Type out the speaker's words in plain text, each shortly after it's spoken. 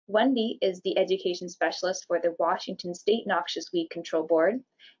Wendy is the education specialist for the Washington State Noxious Weed Control Board,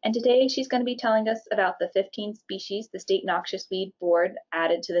 and today she's going to be telling us about the 15 species the State Noxious Weed Board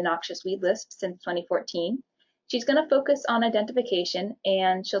added to the noxious weed list since 2014. She's going to focus on identification,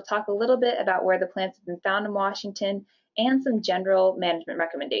 and she'll talk a little bit about where the plants have been found in Washington and some general management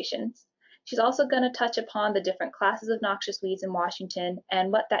recommendations. She's also going to touch upon the different classes of noxious weeds in Washington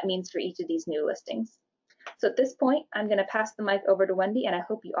and what that means for each of these new listings. So at this point, I'm going to pass the mic over to Wendy, and I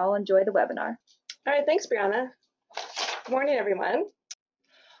hope you all enjoy the webinar. All right, thanks, Brianna. Good morning, everyone.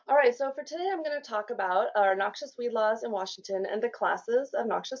 All right, so for today, I'm going to talk about our noxious weed laws in Washington and the classes of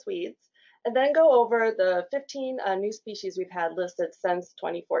noxious weeds, and then go over the 15 new species we've had listed since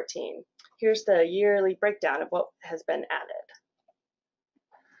 2014. Here's the yearly breakdown of what has been added.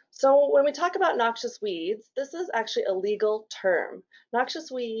 So when we talk about noxious weeds, this is actually a legal term. Noxious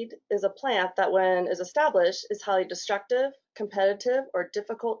weed is a plant that, when is established, is highly destructive, competitive, or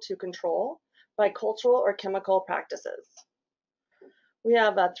difficult to control by cultural or chemical practices. We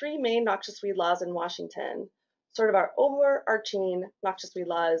have three main noxious weed laws in Washington. Sort of our overarching noxious weed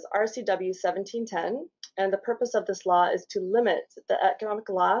law is RCW 1710, and the purpose of this law is to limit the economic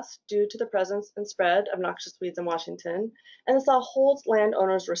loss due to the presence and spread of noxious weeds in Washington, and this law holds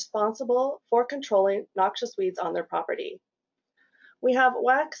landowners responsible for controlling noxious weeds on their property. We have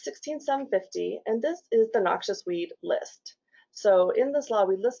WAC 16750, and this is the noxious weed list. So in this law,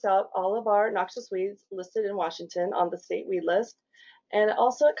 we list out all of our noxious weeds listed in Washington on the state weed list, and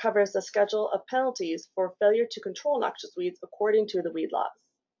also it covers the schedule of penalties for failure to control noxious weeds according to the weed laws.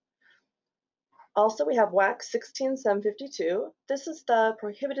 Also, we have WAC 16752. This is the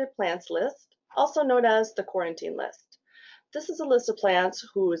prohibited plants list, also known as the quarantine list. This is a list of plants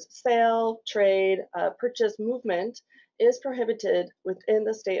whose sale, trade, purchase, movement is prohibited within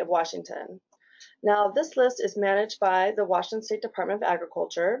the state of Washington. Now, this list is managed by the Washington State Department of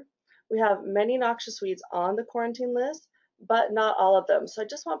Agriculture. We have many noxious weeds on the quarantine list, but not all of them. So I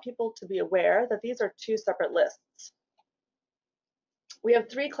just want people to be aware that these are two separate lists. We have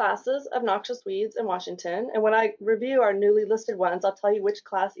three classes of noxious weeds in Washington, and when I review our newly listed ones, I'll tell you which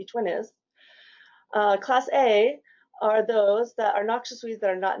class each one is. Class A are those that are noxious weeds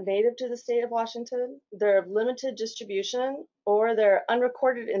that are not native to the state of Washington, they're of limited distribution, or they're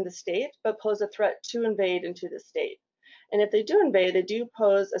unrecorded in the state, but pose a threat to invade into the state. And if they do invade, they do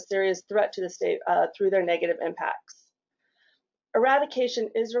pose a serious threat to the state through their negative impacts. Eradication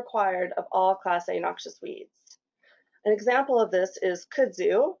is required of all Class A noxious weeds. An example of this is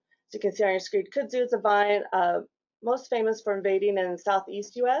kudzu. As you can see on your screen, kudzu is a vine most famous for invading in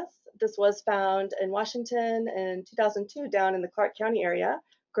southeast U.S. This was found in Washington in 2002 down in the Clark County area,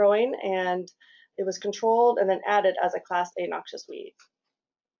 growing, and it was controlled and then added as a Class A noxious weed.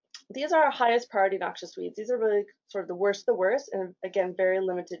 These are our highest priority noxious weeds. These are really sort of the worst, and again, very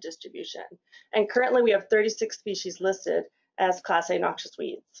limited distribution. And currently we have 36 species listed as Class A noxious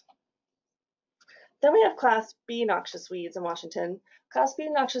weeds. Then we have Class B noxious weeds in Washington. Class B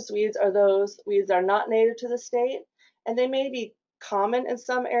noxious weeds are those weeds that are not native to the state, and they may be common in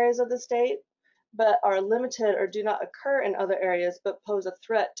some areas of the state, but are limited or do not occur in other areas, but pose a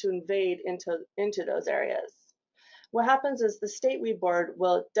threat to invade into those areas. What happens is the State Weed Board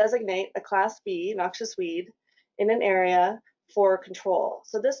will designate a Class B noxious weed in an area for control.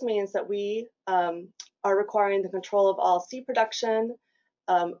 So this means that we are requiring the control of all seed production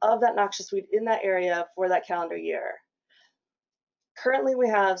of that noxious weed in that area for that calendar year. Currently, we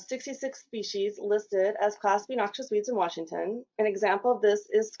have 66 species listed as Class B noxious weeds in Washington. An example of this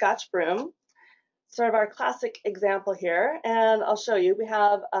is Scotch broom, sort of our classic example here, and I'll show you. We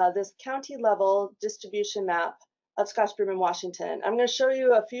have this county level distribution map of Scotch broom in Washington. I'm going to show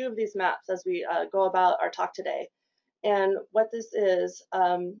you a few of these maps as we go about our talk today. And what this is,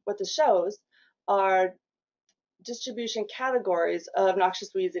 what this shows are distribution categories of noxious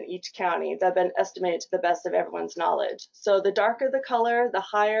weeds in each county that have been estimated to the best of everyone's knowledge. So the darker the color, the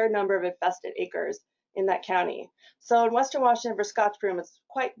higher number of infested acres in that county. So in Western Washington for Scotch broom, it's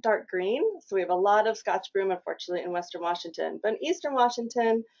quite dark green. So we have a lot of Scotch broom, unfortunately, in Western Washington. But in Eastern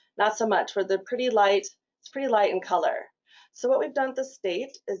Washington, not so much, where they're pretty light. It's pretty light in color. So what we've done at the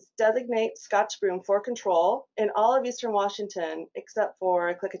state is designate Scotch broom for control in all of Eastern Washington except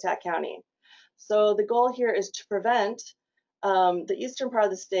for Klickitat County. So the goal here is to prevent the eastern part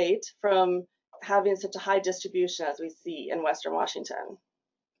of the state from having such a high distribution as we see in Western Washington.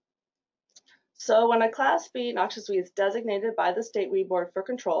 So when a Class B noxious weed is designated by the State Weed Board for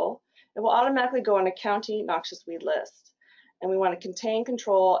control, it will automatically go on a county noxious weed list. And we want to contain,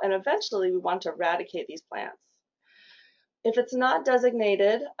 control, and eventually we want to eradicate these plants. If it's not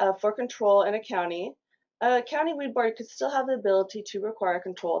designated for control in a county, A county weed board could still have the ability to require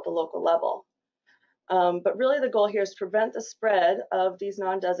control at the local level. But really the goal here is to prevent the spread of these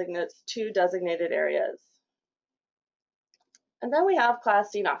non-designates to designated areas. And then we have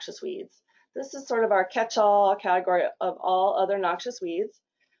Class C noxious weeds. This is sort of our catch-all category of all other noxious weeds.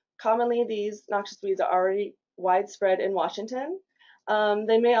 Commonly, these noxious weeds are already widespread in Washington.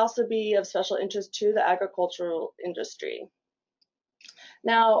 They may also be of special interest to the agricultural industry.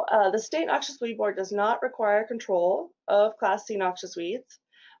 Now, the State Noxious Weed Board does not require control of Class C noxious weeds,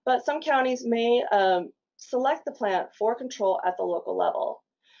 but some counties may select the plant for control at the local level.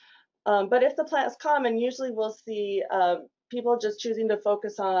 But if the plant is common, usually we'll see people just choosing to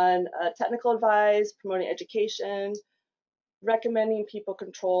focus on technical advice, promoting education, recommending people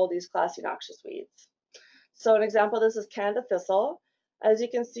control these Class C noxious weeds. So an example of this is Canada thistle. As you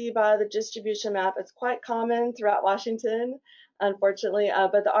can see by the distribution map, it's quite common throughout Washington, unfortunately,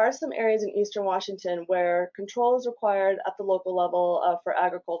 but there are some areas in eastern Washington where control is required at the local level for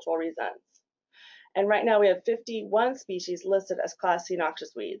agricultural reasons. And right now we have 51 species listed as Class C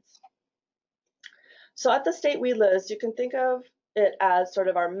noxious weeds. So at the state weed list, you can think of it as sort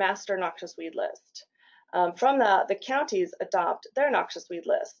of our master noxious weed list. From that, the counties adopt their noxious weed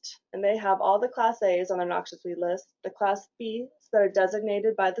list, and they have all the Class A's on their noxious weed list, the Class B's that are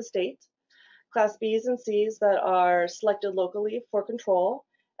designated by the state, Class B's and C's that are selected locally for control,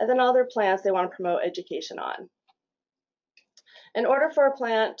 and then other plants they want to promote education on. In order for a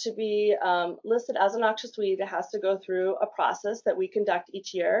plant to be listed as a noxious weed, it has to go through a process that we conduct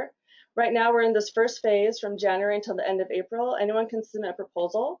each year. Right now, we're in this first phase from January until the end of April. Anyone can submit a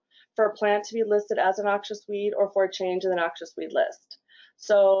proposal for a plant to be listed as a noxious weed or for a change in the noxious weed list.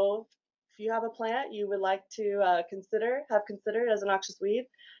 So if you have a plant you would like to have considered as a noxious weed,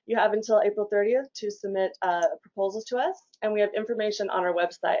 you have until April 30th to submit proposals to us, and we have information on our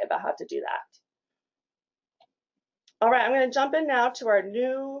website about how to do that. All right, I'm going to jump in now to our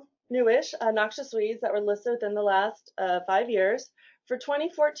newish noxious weeds that were listed within the last 5 years. For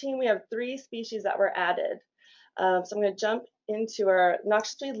 2014, we have 3 species that were added. So I'm going to jump into our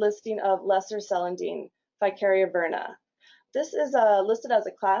noxious weed listing of lesser celandine, Ficaria verna. This is listed as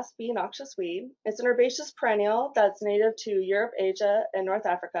a Class B noxious weed. It's an herbaceous perennial that's native to Europe, Asia, and North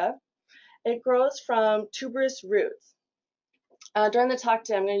Africa. It grows from tuberous roots. During the talk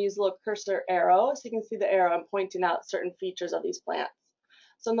today, I'm going to use a little cursor arrow. So you can see the arrow, I'm pointing out certain features of these plants.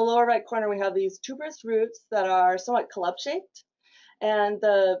 So in the lower right corner, we have these tuberous roots that are somewhat club-shaped. And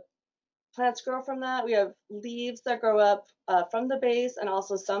the plants grow from that. We have leaves that grow up from the base and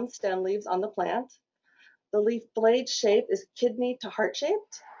also some stem leaves on the plant. The leaf blade shape is kidney to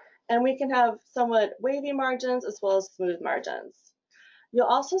heart-shaped. And we can have somewhat wavy margins as well as smooth margins. You'll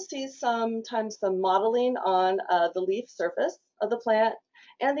also see sometimes some mottling on the leaf surface of the plant,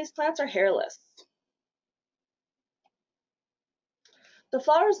 and these plants are hairless. The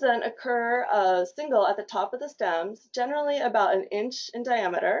flowers then occur single at the top of the stems, generally about 1 inch in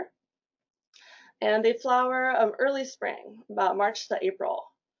diameter, and they flower early spring, about March to April.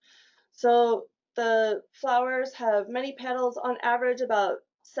 So the flowers have many petals, on average about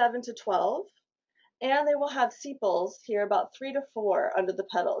 7 to 12. And they will have sepals here, about 3 to 4 under the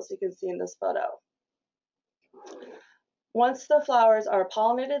petals, you can see in this photo. Once the flowers are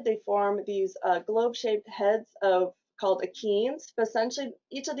pollinated, they form these globe-shaped heads called achenes. But essentially,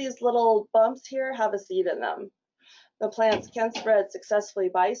 each of these little bumps here have a seed in them. The plants can spread successfully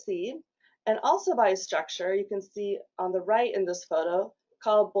by seed and also by structure. You can see on the right in this photo,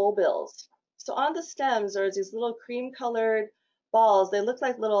 called bulbils. So on the stems, there's these little cream-colored balls. They look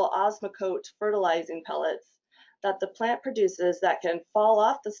like little osmocote fertilizing pellets that the plant produces that can fall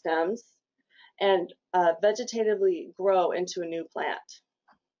off the stems and vegetatively grow into a new plant.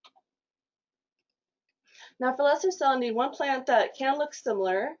 Now for lesser celandine, one plant that can look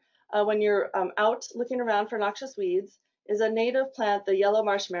similar when you're out looking around for noxious weeds is a native plant, the yellow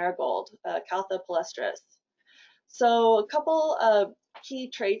marsh marigold, Caltha palestris. So a couple of key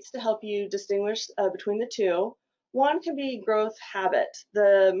traits to help you distinguish between the two. One can be growth habit.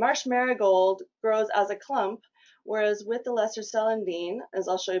 The marsh marigold grows as a clump, whereas with the lesser celandine, as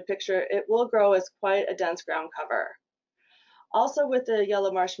I'll show you a picture, it will grow as quite a dense ground cover. Also with the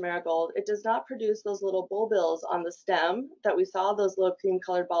yellow marsh marigold, it does not produce those little bulbils on the stem that we saw, those little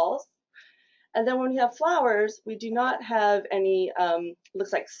cream-colored balls. And then when we have flowers, we do not have any,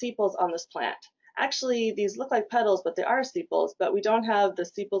 looks like sepals on this plant. Actually, these look like petals, but they are sepals, but we don't have the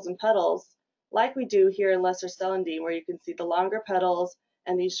sepals and petals like we do here in lesser celandine, where you can see the longer petals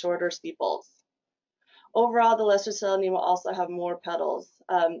and these shorter sepals. Overall, the lesser celandine will also have more petals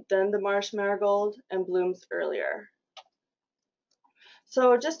than the marsh marigold and blooms earlier.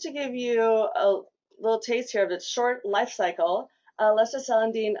 So just to give you a little taste here of its short life cycle. Lesser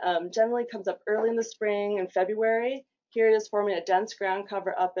celandine generally comes up early in the spring and February. Here it is forming a dense ground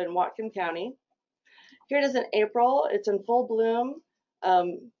cover up in Whatcom County. Here it is in April. It's in full bloom.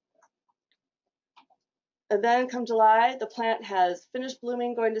 And then come July, the plant has finished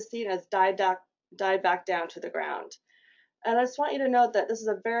blooming, going to seed, and has died back down to the ground. And I just want you to note that this is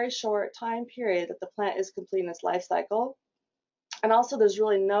a very short time period that the plant is completing its life cycle. And also there's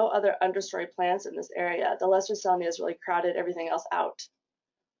really no other understory plants in this area. The lesser celandine has really crowded everything else out.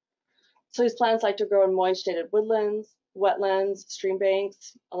 So these plants like to grow in moist shaded woodlands, wetlands, stream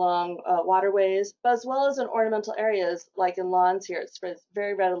banks, along waterways, but as well as in ornamental areas like in lawns here. It spreads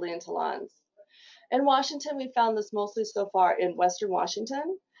very readily into lawns. In Washington, we found this mostly so far in western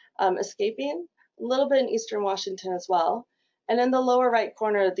Washington, escaping, a little bit in eastern Washington as well. And in the lower right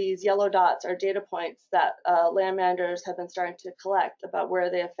corner, these yellow dots are data points that land managers have been starting to collect about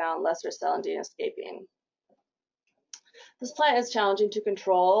where they have found lesser celandine escaping. This plant is challenging to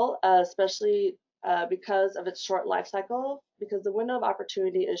control, especially because of its short life cycle, because the window of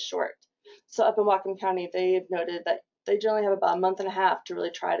opportunity is short. So up in Whatcom County, they've noted that they generally have about a month and a half to really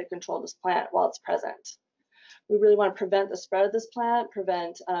try to control this plant while it's present. We really want to prevent the spread of this plant,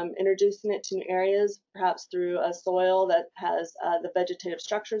 prevent introducing it to new areas, perhaps through a soil that has the vegetative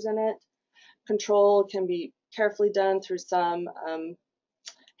structures in it. Control can be carefully done through some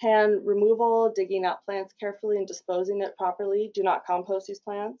hand removal, digging out plants carefully and disposing it properly. Do not compost these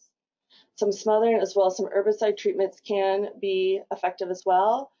plants. Some smothering as well as some herbicide treatments can be effective as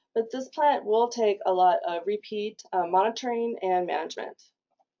well, but this plant will take a lot of repeat monitoring and management.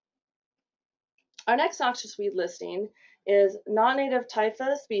 Our next noxious weed listing is non-native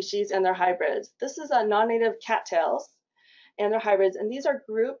typha species and their hybrids. This is a non-native cattails and their hybrids, and these are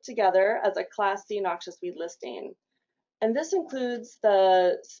grouped together as a Class C noxious weed listing. And this includes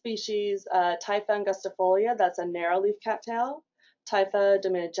the species Typha angustifolia, that's a narrow-leaf cattail, Typha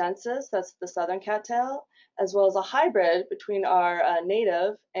dominicensis, that's the southern cattail, as well as a hybrid between our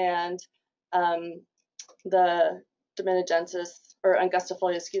native and the dominicensis, or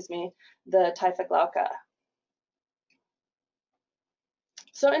angustifolia, excuse me, the Typha glauca.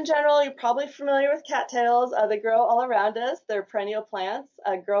 So in general, you're probably familiar with cattails. They grow all around us. They're perennial plants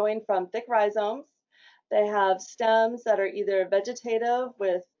growing from thick rhizomes. They have stems that are either vegetative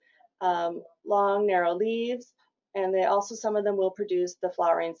with long, narrow leaves, and they also, some of them will produce the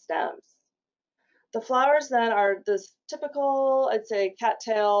flowering stems. The flowers then are this typical, I'd say,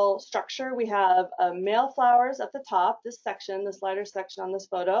 cattail structure. We have male flowers at the top, this section, this lighter section on this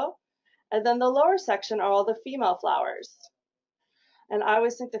photo, and then the lower section are all the female flowers. And I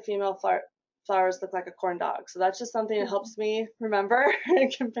always think the female flowers look like a corn dog, so that's just something that helps me remember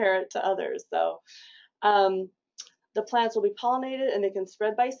and compare it to others. So the plants will be pollinated and they can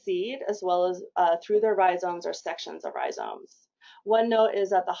spread by seed as well as through their rhizomes or sections of rhizomes. One note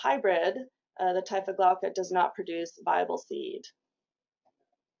is that the hybrid, the Typha glauca, does not produce viable seed.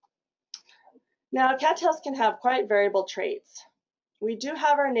 Now, cattails can have quite variable traits. We do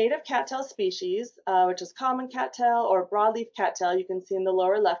have our native cattail species, which is common cattail or broadleaf cattail, you can see in the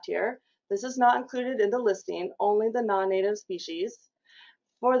lower left here. This is not included in the listing, only the non-native species.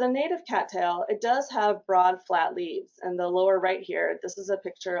 For the native cattail, it does have broad, flat leaves. In the lower right here, this is a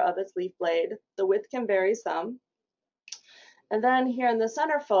picture of its leaf blade. The width can vary some. And then here in the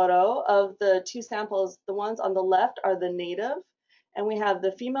center photo of the two samples, the ones on the left are the native, and we have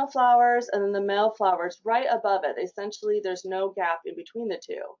the female flowers and then the male flowers right above it. Essentially, there's no gap in between the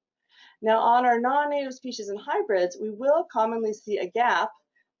two. Now, on our non-native species and hybrids, we will commonly see a gap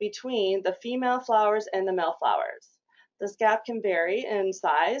between the female flowers and the male flowers. This gap can vary in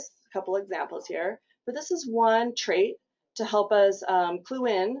size, a couple examples here, but this is one trait to help us clue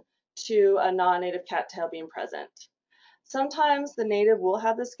in to a non-native cattail being present. Sometimes the native will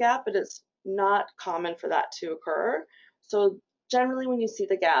have this gap, but it's not common for that to occur. So generally when you see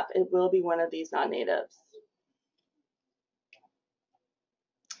the gap, it will be one of these non-natives.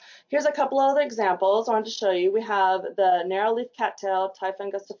 Here's a couple other examples I wanted to show you. We have the narrow-leaf cattail, Typha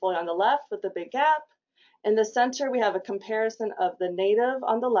angustifolia, on the left with the big gap. In the center, we have a comparison of the native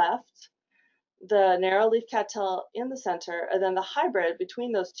on the left, the narrow-leaf cattail in the center, and then the hybrid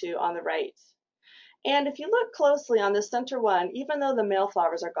between those two on the right. And if you look closely on the center one, even though the male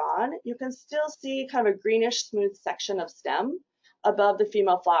flowers are gone, you can still see kind of a greenish smooth section of stem above the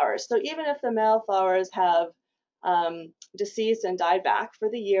female flowers. So even if the male flowers have deceased and died back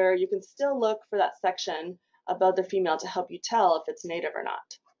for the year, you can still look for that section above the female to help you tell if it's native or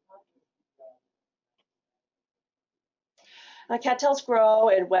not. Cattails grow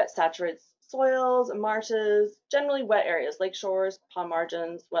in wet, saturated soils and marshes, generally wet areas, lake shores, pond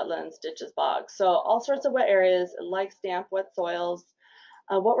margins, wetlands, ditches, bogs. So all sorts of wet areas, it likes damp, wet soils.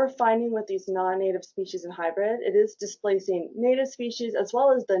 What we're finding with these non-native species and hybrid, it is displacing native species as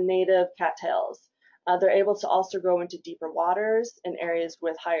well as the native cattails. They're able to also grow into deeper waters in areas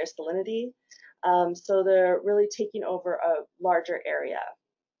with higher salinity. So they're really taking over a larger area.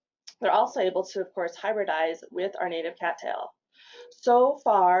 They're also able to, of course, hybridize with our native cattail. So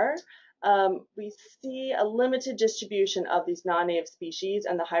far, we see a limited distribution of these non-native species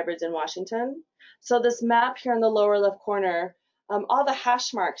and the hybrids in Washington. So this map here in the lower left corner, all the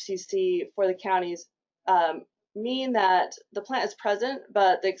hash marks you see for the counties mean that the plant is present,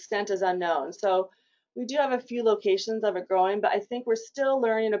 but the extent is unknown. So we do have a few locations of it growing, but I think we're still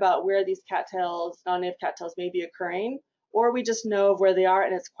learning about where these cattails, non-native cattails, may be occurring, or we just know of where they are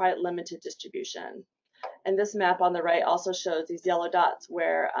and it's quite limited distribution. And this map on the right also shows these yellow dots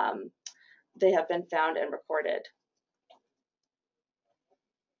where they have been found and recorded.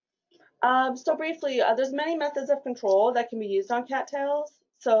 So briefly, there's many methods of control that can be used on cattails.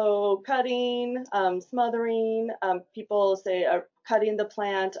 So cutting, smothering, people say cutting the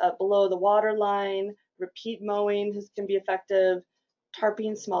plant below the water line, repeat mowing can be effective,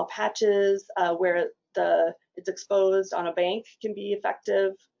 tarping small patches where it's exposed on a bank can be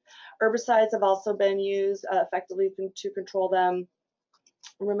effective. Herbicides have also been used effectively to control them.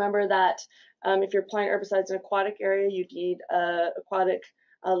 Remember that if you're applying herbicides in an aquatic area, you need an aquatic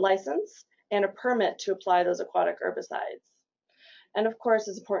license and a permit to apply those aquatic herbicides. And of course,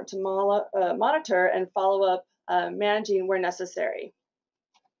 it's important to monitor and follow up managing where necessary.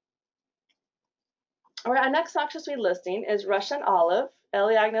 All right, our next noxious weed listing is Russian olive,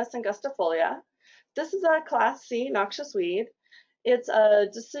 Elaeagnus angustifolia. This is a Class C noxious weed. It's a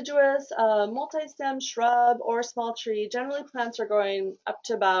deciduous, multi-stem shrub or small tree. Generally, plants are growing up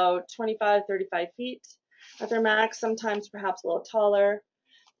to about 25, 35 feet at their max, sometimes perhaps a little taller.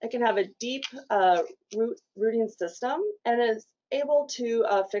 It can have a deep rooting system and is able to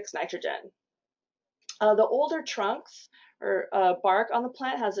fix nitrogen. The older trunks or bark on the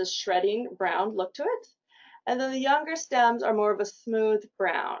plant has a shredding brown look to it. And then the younger stems are more of a smooth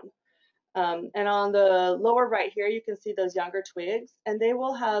brown. And on the lower right here, you can see those younger twigs, and they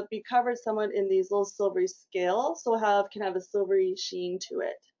will be covered somewhat in these little silvery scales, so can have a silvery sheen to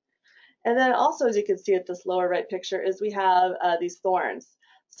it. And then also, as you can see at this lower right picture, is we have these thorns.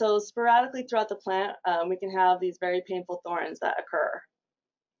 So sporadically throughout the plant, we can have these very painful thorns that occur.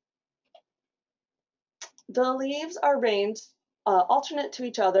 The leaves are arranged alternate to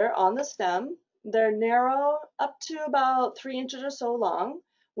each other on the stem. They're narrow up to about 3 inches or so long,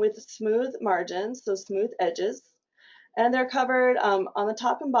 with smooth margins, so smooth edges, and they're covered on the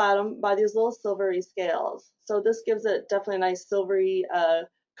top and bottom by these little silvery scales. So this gives it definitely a nice silvery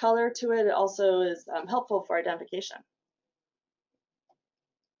color to it. It also is helpful for identification.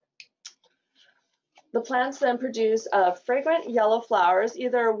 The plants then produce fragrant yellow flowers,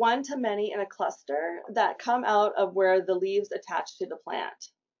 either one to many in a cluster, that come out of where the leaves attach to the plant.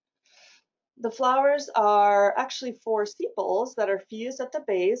 The flowers are actually 4 sepals that are fused at the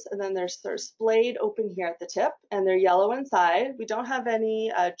base, and then they're sort of splayed open here at the tip, and they're yellow inside. We don't have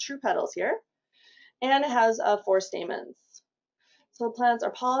any true petals here, and it has 4 stamens. So the plants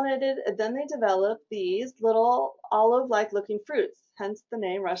are pollinated, and then they develop these little olive-like looking fruits, hence the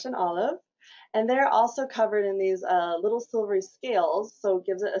name Russian olive. And they're also covered in these little silvery scales, so it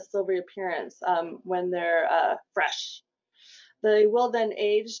gives it a silvery appearance when they're fresh. They will then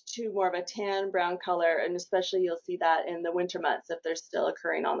age to more of a tan brown color, and especially you'll see that in the winter months if they're still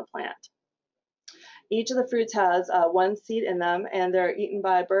occurring on the plant. Each of the fruits has 1 seed in them, and they're eaten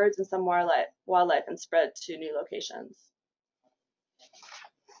by birds and some wildlife and spread to new locations.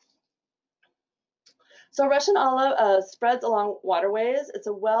 So Russian olive spreads along waterways. It's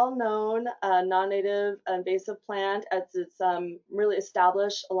a well-known non-native invasive plant as it's really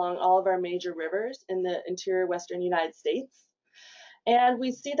established along all of our major rivers in the interior western United States. And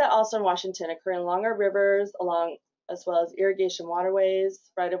we see that also in Washington, occurring along our rivers, as well as irrigation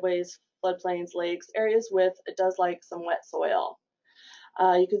waterways, right-of-ways, floodplains, lakes, areas it does like some wet soil.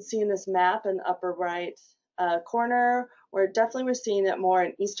 You can see in this map in the upper right corner, where definitely we're seeing it more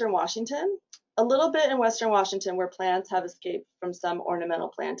in eastern Washington, a little bit in western Washington where plants have escaped from some ornamental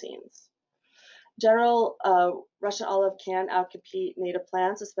plantings. General Russian olive can outcompete native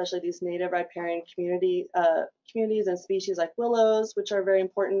plants, especially these native riparian communities and species like willows, which are very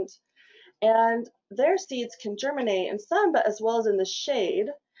important. And their seeds can germinate in sun, but as well as in the shade.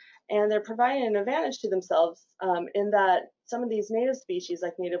 And they're providing an advantage to themselves in that some of these native species,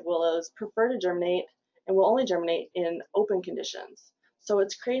 like native willows, prefer to germinate and will only germinate in open conditions. So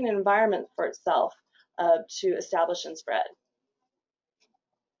it's creating an environment for itself to establish and spread.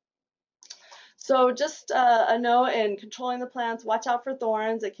 So just a note in controlling the plants, watch out for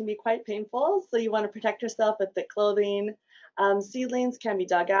thorns. It can be quite painful, so you want to protect yourself with thick clothing. Seedlings can be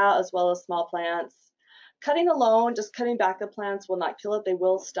dug out as well as small plants. Cutting alone, just cutting back the plants will not kill it. They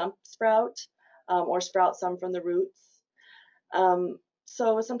will stump sprout or sprout some from the roots.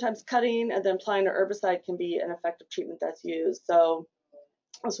 So sometimes cutting and then applying an herbicide can be an effective treatment that's used. So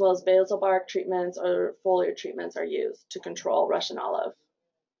as well as basal bark treatments or foliar treatments are used to control Russian olive.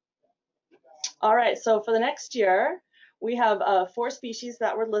 All right, so for the next year, we have 4 species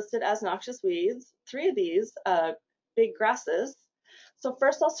that were listed as noxious weeds, 3 of these big grasses. So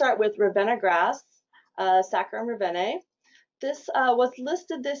first I'll start with Ravenna grass, Saccharum ravennae. This was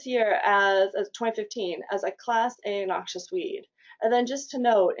listed this year as 2015 as a Class A noxious weed. And then just to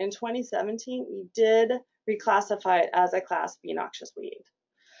note, in 2017, we did reclassify it as a Class B noxious weed.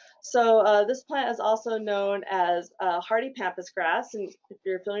 So this plant is also known as hardy pampas grass, and if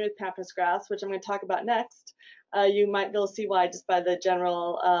you're familiar with pampas grass, which I'm going to talk about next, you might be able to see why just by the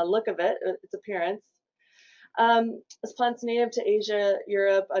general look of it, its appearance. This plant's native to Asia,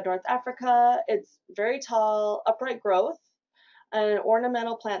 Europe, North Africa. It's very tall, upright growth, and an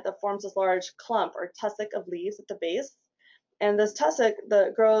ornamental plant that forms this large clump or tussock of leaves at the base. And this tussock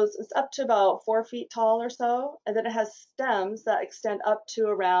that grows is up to about 4 feet tall or so, and then it has stems that extend up to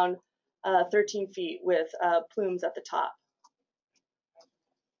around 13 feet with plumes at the top.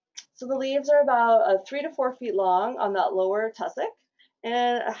 So the leaves are about 3 to 4 feet long on that lower tussock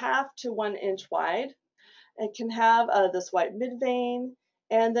and 1/2 to 1 inch wide. It can have this white midvein,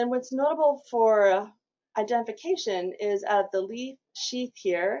 and then what's notable for identification is at the leaf sheath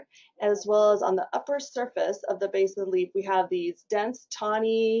here, as well as on the upper surface of the base of the leaf, we have these dense,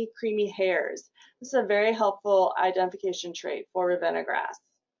 tawny, creamy hairs. This is a very helpful identification trait for Ravenna grass.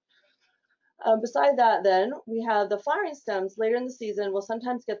 Beside that, then, we have the flowering stems later in the season will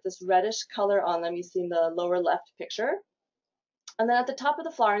sometimes get this reddish color on them. You see in the lower left picture. And then at the top of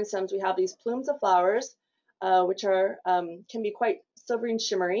the flowering stems, we have these plumes of flowers, which are can be quite silvery and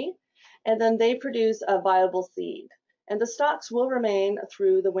shimmery, and then they produce a viable seed. And the stalks will remain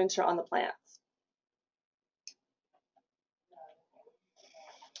through the winter on the plants.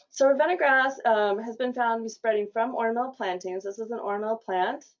 So Ravenna grass has been found to be spreading from ornamental plantings. This is an ornamental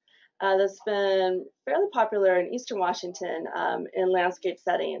plant that's been fairly popular in eastern Washington in landscape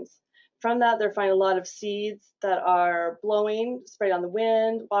settings. From that, they're finding a lot of seeds that are blowing, sprayed on the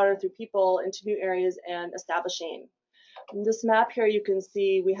wind, water through people into new areas and establishing. In this map here, you can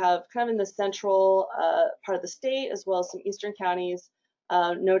see we have kind of in the central part of the state, as well as some eastern counties,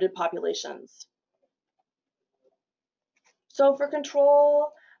 noted populations. So for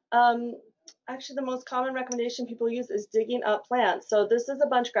control, actually the most common recommendation people use is digging up plants. So this is a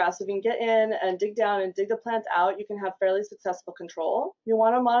bunch grass. If you can get in and dig down and dig the plants out, you can have fairly successful control. You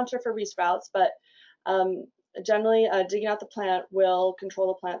want to monitor for resprouts, but generally digging out the plant will control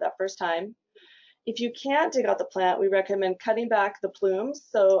the plant that first time. If you can't dig out the plant, we recommend cutting back the plumes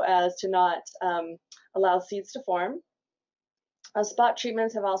so as to not allow seeds to form. Spot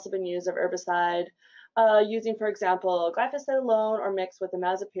treatments have also been used of herbicide, using, for example, glyphosate alone or mixed with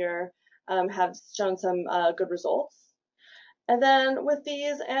imazapyr have shown some good results. And then with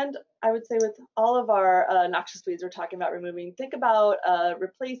these, and I would say with all of our noxious weeds we're talking about removing, think about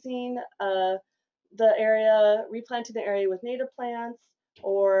replacing the area, replanting the area with native plants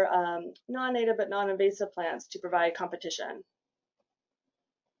or non-native but non-invasive plants to provide competition.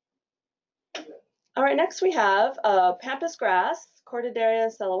 All right, next we have pampas grass, Cordaderia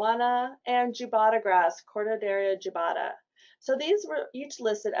celoana, and jubata grass, Cordaderia jubata. So these were each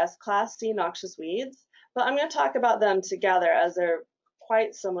listed as Class C noxious weeds, but I'm going to talk about them together as they're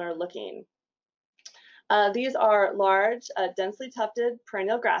quite similar looking. These are large, densely tufted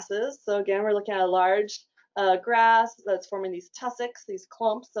perennial grasses. So again, we're looking at a large grass that's forming these tussocks, these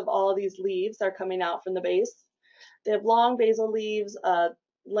clumps of all these leaves that are coming out from the base. They have long basal leaves,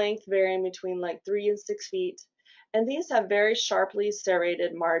 length varying between like 3 and 6 feet. And these have very sharply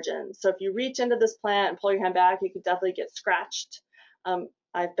serrated margins. So if you reach into this plant and pull your hand back, you could definitely get scratched.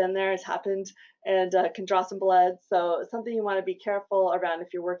 I've been there, it's happened, and can draw some blood. So it's something you want to be careful around if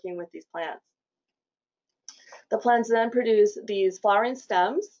you're working with these plants. The plants then produce these flowering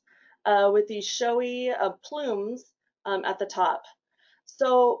stems with these showy plumes at the top.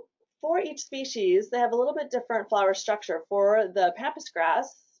 So for each species, they have a little bit different flower structure. For the pampas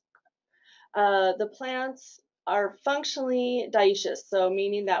grass, the plants are functionally dioecious, so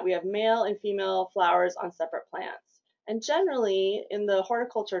meaning that we have male and female flowers on separate plants. And generally, in the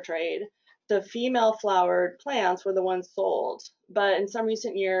horticulture trade, the female flowered plants were the ones sold. But in some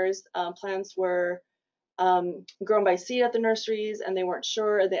recent years, plants were grown by seed at the nurseries, and they weren't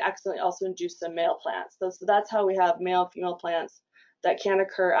sure. They accidentally also induced some male plants. So that's how we have male and female plants that can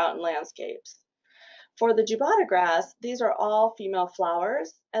occur out in landscapes. For the Jubata grass, these are all female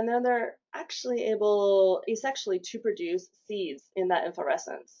flowers, and then they're actually able asexually to produce seeds in that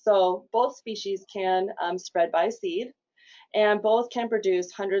inflorescence. So both species can spread by seed, and both can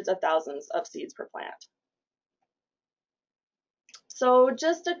produce hundreds of thousands of seeds per plant. So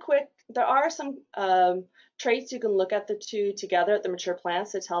just a quick, there are some traits you can look at the two together at the mature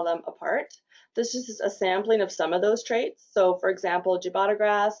plants to tell them apart. This is just a sampling of some of those traits. So for example, Jubata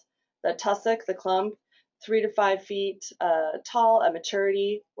grass, the tussock, the clump, 3 to 5 feet tall at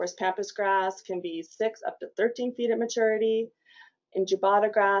maturity, whereas pampas grass can be 6 up to 13 feet at maturity. In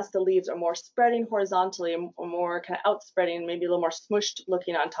Jubata grass, the leaves are more spreading horizontally or more kind of outspreading, maybe a little more smushed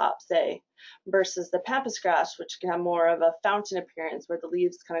looking on top, say, versus the pampas grass, which can have more of a fountain appearance where the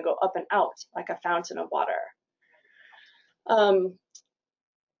leaves kind of go up and out like a fountain of water.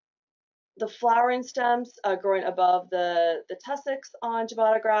 The flowering stems growing above the tussocks on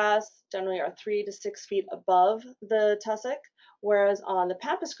Jubata grass generally are 3 to 6 feet above the tussock, whereas on the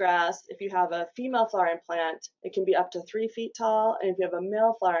pampas grass, if you have a female flowering plant, it can be up to 3 feet tall, and if you have a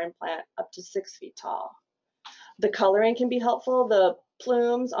male flowering plant, up to 6 feet tall. The coloring can be helpful. The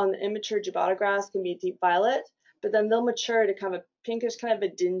plumes on the immature Jubata grass can be deep violet, but then they'll mature to kind of a pinkish, kind of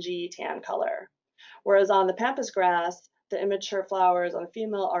a dingy tan color. Whereas on the pampas grass, the immature flowers on the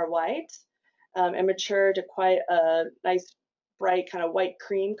female are white and mature to quite a nice, bright, kind of white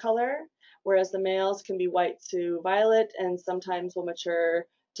cream color, whereas the males can be white to violet and sometimes will mature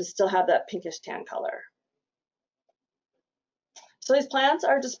to still have that pinkish tan color. So these plants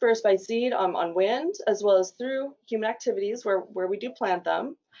are dispersed by seed on wind as well as through human activities where we do plant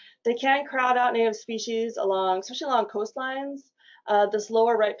them. They can crowd out native species along, especially along coastlines. This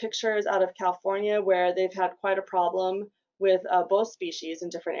lower right picture is out of California, where they've had quite a problem with both species in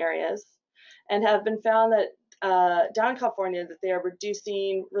different areas, and have been found that down in California that they are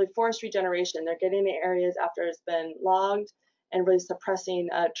reducing really forest regeneration. They're getting the areas after it's been logged and really suppressing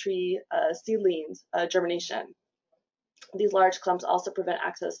tree seedlings germination. These large clumps also prevent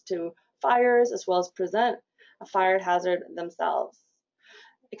access to fires as well as present a fire hazard themselves.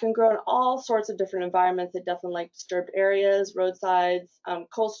 It can grow in all sorts of different environments. They definitely like disturbed areas, roadsides,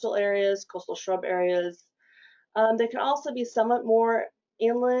 coastal areas, coastal shrub areas. They can also be somewhat more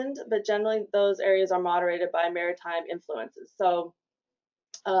inland, but generally those areas are moderated by maritime influences. So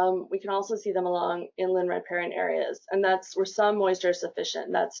we can also see them along inland riparian areas, and that's where some moisture is sufficient.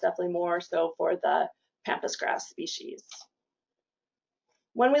 And that's definitely more so for the pampas grass species.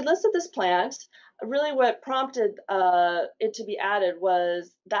 When we listed this plant, really what prompted it to be added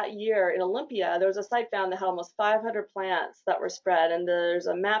was that year in Olympia, there was a site found that had almost 500 plants that were spread, and there's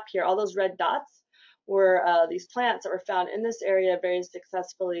a map here. All those red dots were these plants that were found in this area very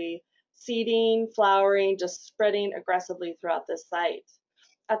successfully seeding, flowering, just spreading aggressively throughout this site.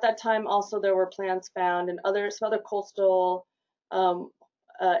 At that time, also, there were plants found in some other coastal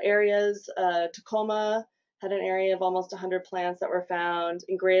areas. Tacoma had an area of almost 100 plants that were found.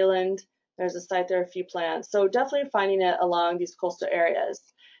 In Grayland, there's a site there are a few plants. So definitely finding it along these coastal areas.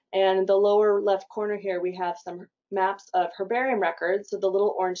 And in the lower left corner here, we have some maps of herbarium records. So the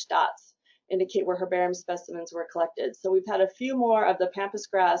little orange dots indicate where herbarium specimens were collected. So we've had a few more of the pampas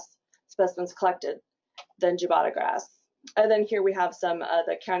grass specimens collected than Jubata grass. And then here we have some of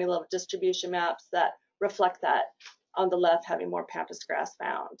the county level distribution maps that reflect that, on the left having more pampas grass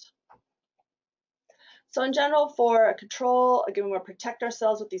found. So in general, for control, again, we want to protect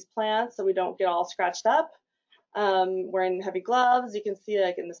ourselves with these plants so we don't get all scratched up. Wearing heavy gloves, you can see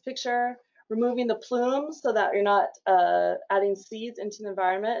like in this picture. Removing the plumes so that you're not adding seeds into the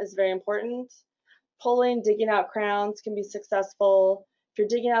environment is very important. Pulling, digging out crowns can be successful. If you're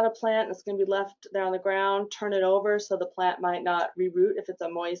digging out a plant and it's going to be left there on the ground, turn it over so the plant might not reroot if it's a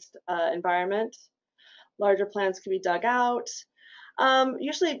moist environment. Larger plants can be dug out.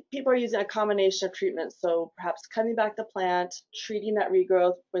 Usually people are using a combination of treatments, so perhaps cutting back the plant, treating that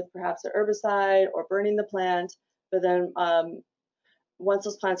regrowth with perhaps an herbicide or burning the plant, but then once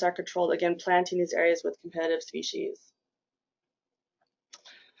those plants are controlled, again, planting these areas with competitive species.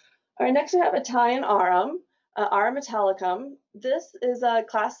 All right, next we have Italian arum, Arum italicum. This is a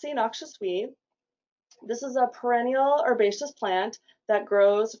Class C noxious weed. This is a perennial herbaceous plant that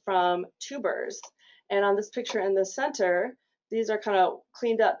grows from tubers. And on this picture in the center, these are kind of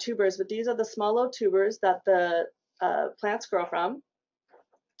cleaned up tubers, but these are the small little tubers that the plants grow from.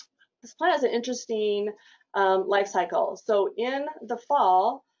 This plant has an interesting life cycle. So in the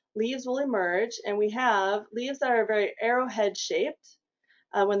fall, leaves will emerge, and we have leaves that are very arrowhead shaped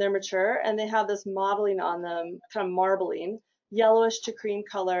when they're mature, and they have this mottling on them, kind of marbling, yellowish to cream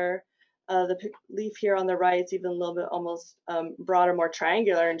color. The leaf here on the right is even a little bit almost broader, more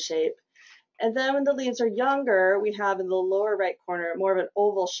triangular in shape. And then when the leaves are younger, we have in the lower right corner more of an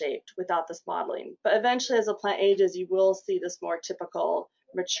oval shaped without this mottling. But eventually, as the plant ages, you will see this more typical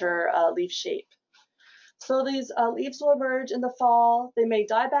mature leaf shape. So these leaves will emerge in the fall. They may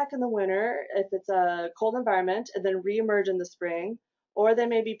die back in the winter if it's a cold environment and then reemerge in the spring, or they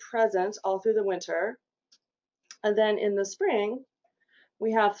may be present all through the winter. And then in the spring,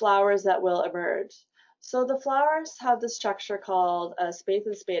 we have flowers that will emerge. So the flowers have this structure called spathe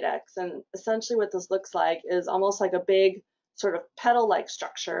and spadex, and essentially what this looks like is almost like a big sort of petal-like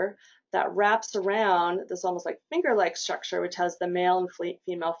structure that wraps around this almost like finger-like structure, which has the male and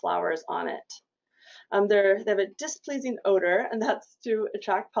female flowers on it. They have a displeasing odor, and that's to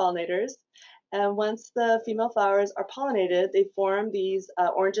attract pollinators. And once the female flowers are pollinated, they form these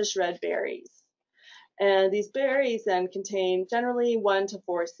orangish red berries. And these berries then contain generally 1 to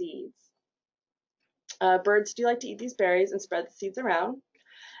 4 seeds. Birds do like to eat these berries and spread the seeds around.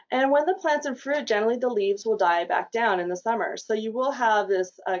 And when the plant's in fruit, generally the leaves will die back down in the summer. So you will have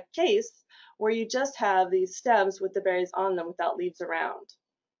this case where you just have these stems with the berries on them without leaves around.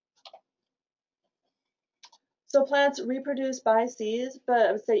 So plants reproduce by seeds, but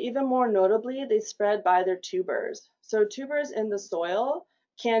I would say even more notably, they spread by their tubers. So tubers in the soil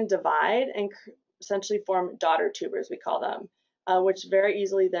can divide and essentially form daughter tubers, we call them, which very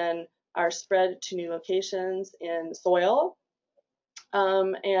easily then are spread to new locations in soil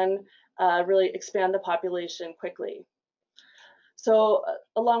and really expand the population quickly. So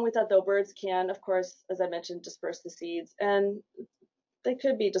along with that, though, birds can, of course, as I mentioned, disperse the seeds, and they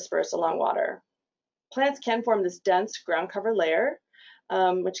could be dispersed along water. Plants can form this dense ground cover layer,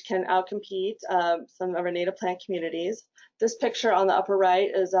 which can outcompete some of our native plant communities. This picture on the upper right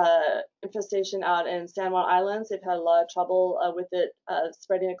is an infestation out in San Juan Islands. They've had a lot of trouble with it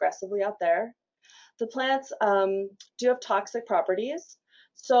spreading aggressively out there. The plants do have toxic properties,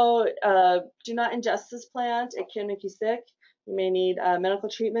 so do not ingest this plant. It can make you sick. You may need medical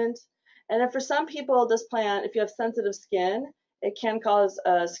treatment. And then for some people, this plant, if you have sensitive skin, it can cause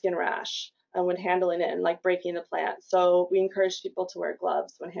a skin rash when handling it and like breaking the plant. So we encourage people to wear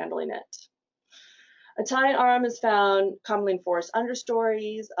gloves when handling it. Italian arum is found commonly in forest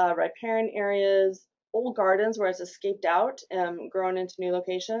understories, riparian areas, old gardens where it's escaped out and grown into new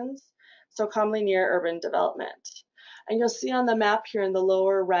locations, so commonly near urban development. And you'll see on the map here in the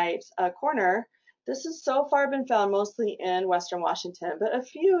lower right corner, this has so far been found mostly in Western Washington, but a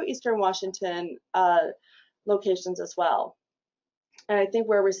few Eastern Washington locations as well. And I think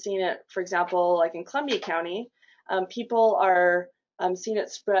where we're seeing it, for example, like in Columbia County, people are seeing it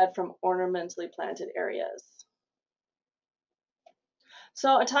spread from ornamentally planted areas.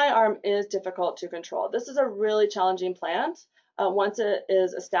 So Italian arum is difficult to control. This is a really challenging plant once it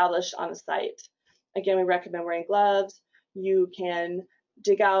is established on a site. Again, we recommend wearing gloves. You can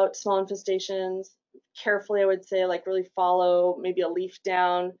dig out small infestations carefully, I would say, like really follow maybe a leaf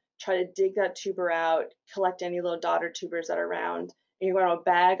down, try to dig that tuber out, collect any little daughter tubers that are around. And you're going to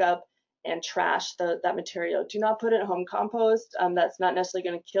bag up and trash that material. Do not put it in home compost. That's not necessarily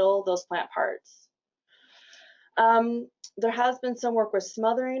going to kill those plant parts. There has been some work with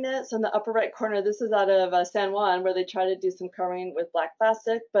smothering it. So in the upper right corner, this is out of San Juan, where they try to do some covering with black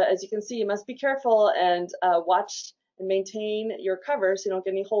plastic. But as you can see, you must be careful and watch and maintain your cover so you don't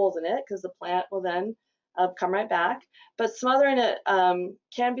get any holes in it, because the plant will then come right back. But smothering it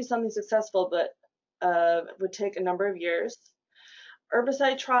can be something successful, but would take a number of years.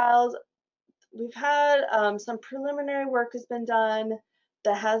 Herbicide trials, we've had some preliminary work has been done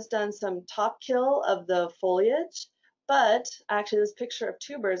that has done some top kill of the foliage, but actually this picture of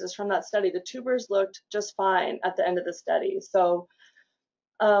tubers is from that study. The tubers looked just fine at the end of the study. So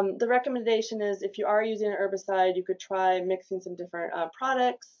the recommendation is if you are using an herbicide, you could try mixing some different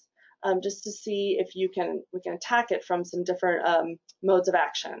products just to see if we can attack it from some different modes of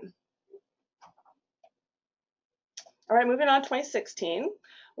action. All right, moving on, 2016.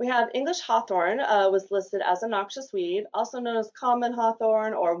 We have English hawthorn was listed as a noxious weed, also known as common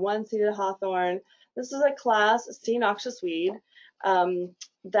hawthorn or one-seeded hawthorn. This is a class C noxious weed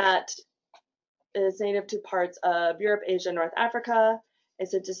that is native to parts of Europe, Asia, North Africa.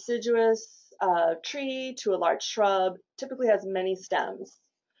 It's a deciduous tree to a large shrub, typically has many stems.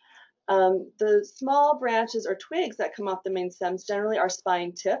 The small branches or twigs that come off the main stems generally are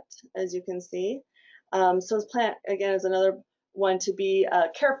spine-tipped, as you can see. So this plant, again, is another one to be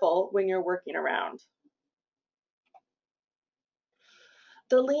careful when you're working around.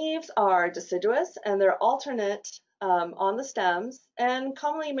 The leaves are deciduous and they're alternate on the stems, and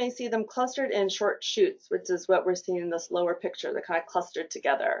commonly you may see them clustered in short shoots, which is what we're seeing in this lower picture. They're kind of clustered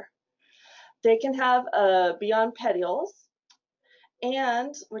together. They can have beyond petioles,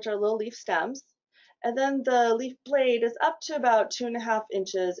 and which are little leaf stems, and then the leaf blade is up to about 2.5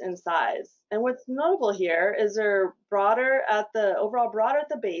 inches in size. And what's notable here is they're overall broader at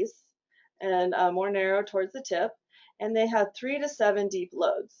the base and more narrow towards the tip, and they have 3 to 7 deep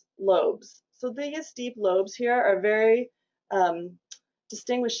lobes. So these deep lobes here are very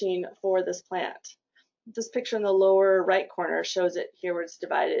distinguishing for this plant. This picture in the lower right corner shows it here where it's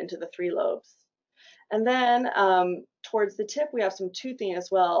divided into the 3 lobes. And then towards the tip, we have some toothing as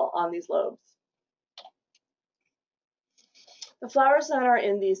well on these lobes. The flowers then are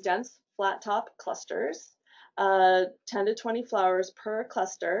in these dense flat top clusters, 10 to 20 flowers per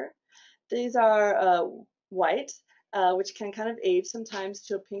cluster. These are white, which can kind of age sometimes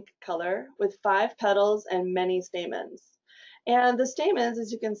to a pink color, with 5 petals and many stamens. And the stamens,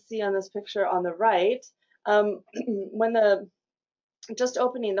 as you can see on this picture on the right, when just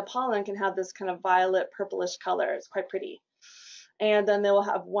opening, the pollen can have this kind of violet purplish color. It's quite pretty. And then they will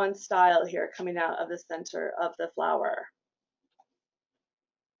have one style here coming out of the center of the flower.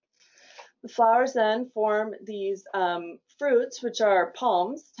 The flowers then form these fruits, which are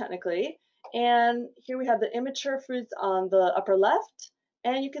palms technically. And here we have the immature fruits on the upper left.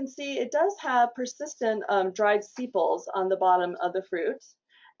 And you can see it does have persistent dried sepals on the bottom of the fruit.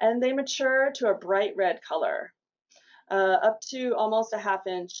 And they mature to a bright red color, up to almost a 1/2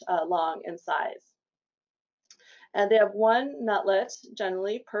 inch long in size. And they have 1 nutlet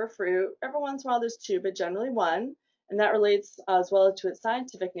generally per fruit. Every once in a while there's 2, but generally 1. And that relates as well to its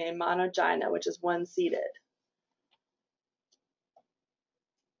scientific name, monogyna, which is 1-seeded.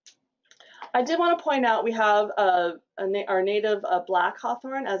 I did want to point out we have our native black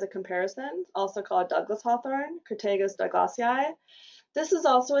hawthorn as a comparison, also called Douglas hawthorn, Crataegus douglasii. This is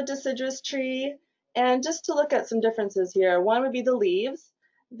also a deciduous tree. And just to look at some differences here, one would be the leaves.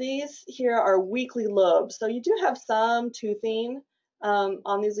 These here are weakly lobed, so you do have some toothing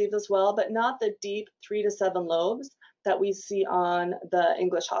on these leaves as well, but not the deep 3 to 7 lobes that we see on the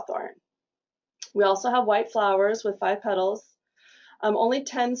English hawthorn. We also have white flowers with 5 petals, only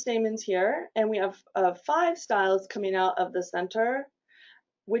 10 stamens here, and we have 5 styles coming out of the center,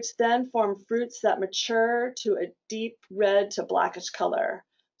 which then form fruits that mature to a deep red to blackish color.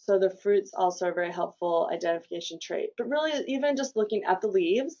 So the fruits also are a very helpful identification trait. But really, even just looking at the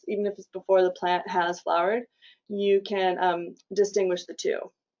leaves, even if it's before the plant has flowered, you can distinguish the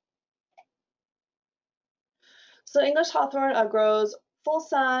two. So English hawthorn grows full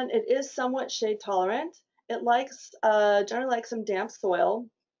sun. It is somewhat shade tolerant. It generally likes some damp soil,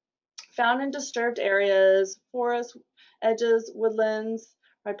 found in disturbed areas, forests, edges, woodlands,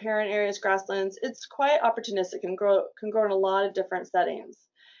 riparian areas, grasslands. It's quite opportunistic and can grow in a lot of different settings.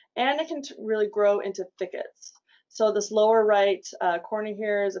 And it can really grow into thickets. So this lower right corner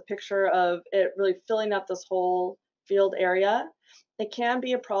here is a picture of it really filling up this whole field area. It can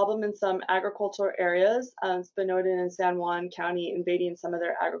be a problem in some agricultural areas. It's been noted in San Juan County invading some of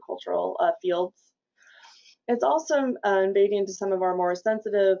their agricultural fields. It's also invading into some of our more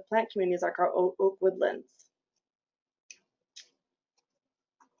sensitive plant communities like our oak woodlands.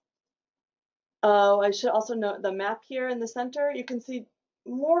 I should also note the map here in the center. You can see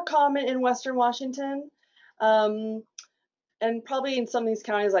more common in Western Washington, and probably in some of these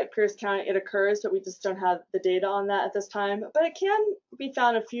counties like Pierce County it occurs, but we just don't have the data on that at this time. But it can be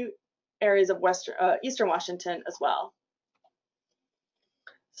found in a few areas of Eastern Washington as well.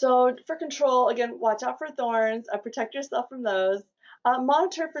 So for control, again, watch out for thorns, protect yourself from those.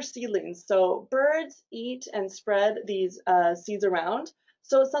 Monitor for seedlings. So birds eat and spread these seeds around.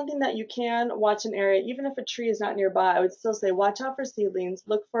 So it's something that you can watch an area, even if a tree is not nearby. I would still say watch out for seedlings.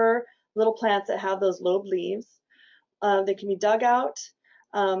 Look for little plants that have those lobed leaves. They can be dug out.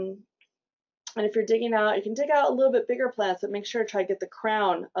 And if you're digging out, you can dig out a little bit bigger plants, but make sure to try to get the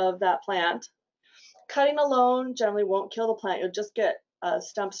crown of that plant. Cutting alone generally won't kill the plant. You'll just get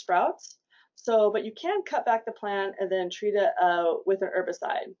stump sprouts. But you can cut back the plant and then treat it with an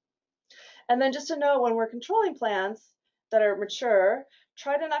herbicide. And then just to know, when we're controlling plants that are mature,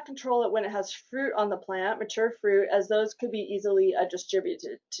 try to not control it when it has fruit on the plant, mature fruit, as those could be easily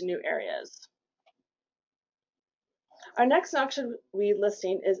distributed to new areas. Our next noxious weed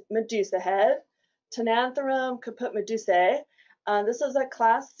listing is Medusa head, Tenanthrum caput medusae. This is a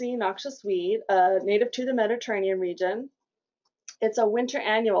Class C noxious weed, native to the Mediterranean region. It's a winter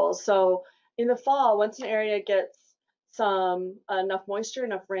annual, so in the fall, once an area gets some enough moisture,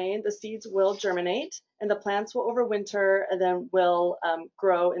 enough rain, the seeds will germinate and the plants will overwinter and then will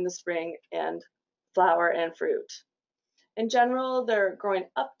grow in the spring and flower and fruit. In general, they're growing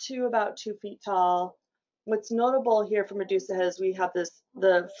up to about 2 feet tall. What's notable here for Medusa is we have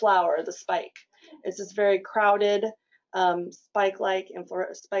the flower, the spike. It's this very crowded spike-like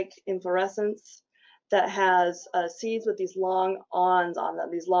inflorescence that has seeds with these long awns on them.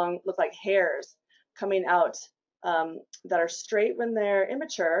 These long, look like hairs coming out that are straight when they're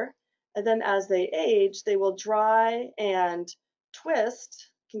immature. And then as they age, they will dry and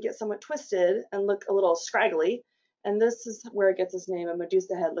twist, can get somewhat twisted and look a little scraggly. And this is where it gets its name, a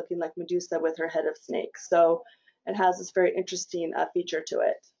Medusa head, looking like Medusa with her head of snake. So it has this very interesting feature to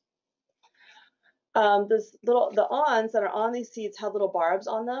it. The awns that are on these seeds have little barbs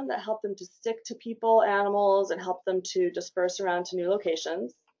on them that help them to stick to people, animals, and help them to disperse around to new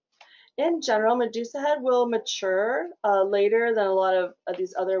locations. In general, Medusa head will mature later than a lot of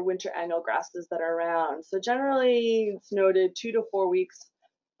these other winter annual grasses that are around. So generally, it's noted 2 to 4 weeks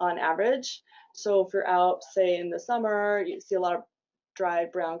on average. So if you're out, say in the summer, you see a lot of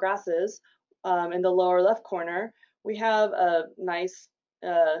dried brown grasses. In the lower left corner, we have a nice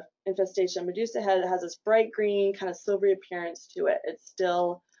infestation. Medusa head has this bright green, kind of silvery appearance to it. It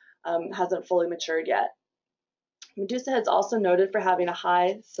still hasn't fully matured yet. Medusa head is also noted for having a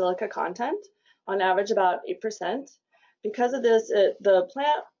high silica content, on average about 8%. Because of this, the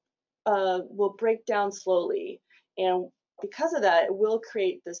plant will break down slowly, and because of that, it will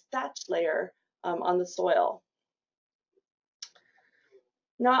create this thatch layer on the soil.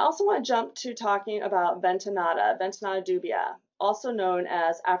 Now, I also want to jump to talking about Ventonata dubia, also known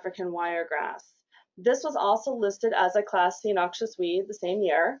as African wiregrass. This was also listed as a Class C noxious weed the same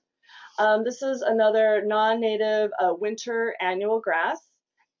year. This is another non-native winter annual grass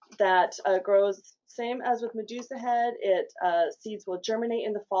that grows same as with Medusa head. Seeds will germinate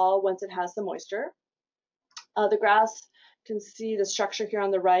in the fall once it has some moisture. The grass, you can see the structure here on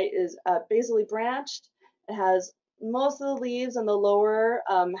the right is basally branched. It has most of the leaves on the lower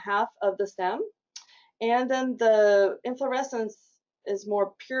half of the stem, and then the inflorescence is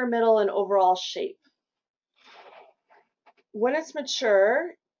more pyramidal in overall shape. When it's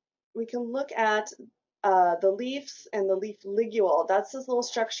mature, we can look at the leaves and the leaf ligule. That's this little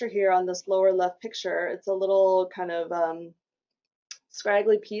structure here on this lower left picture. It's a little kind of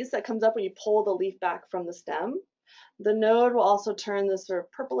scraggly piece that comes up when you pull the leaf back from the stem. The node will also turn this sort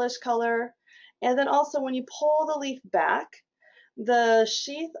of purplish color. And then also when you pull the leaf back, the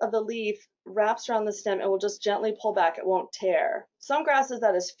sheath of the leaf wraps around the stem and will just gently pull back. It won't tear. Some grasses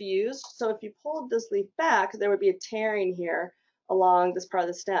that is fused, so if you pulled this leaf back, there would be a tearing here along this part of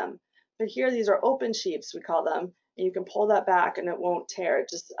the stem. But here, these are open sheaths, we call them, and you can pull that back and it won't tear. It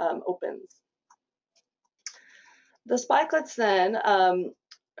just opens. The spikelets then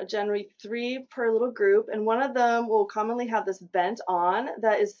generally 3 per little group, and one of them will commonly have this bent on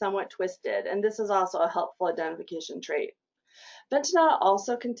that is somewhat twisted, and this is also a helpful identification trait. Ventonata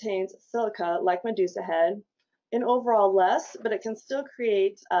also contains silica like Medusa head, in overall less, but it can still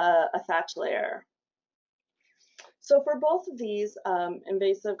create a thatch layer. So for both of these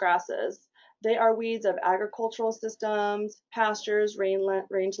invasive grasses, they are weeds of agricultural systems, pastures,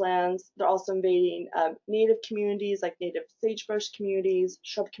 rangelands. They're also invading native communities like native sagebrush communities,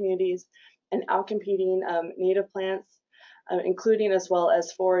 shrub communities, and outcompeting native plants, including as well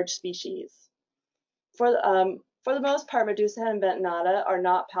as forage species. For the most part, Medusa head and Ventonata are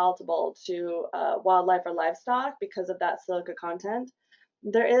not palatable to wildlife or livestock because of that silica content.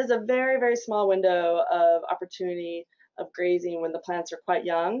 There is a very, very small window of opportunity of grazing when the plants are quite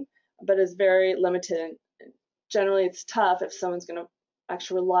young, but it's very limited. Generally, it's tough if someone's going to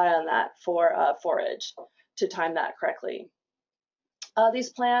actually rely on that for forage to time that correctly.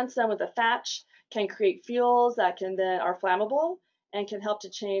 These plants then with the thatch can create fuels that are flammable and can help to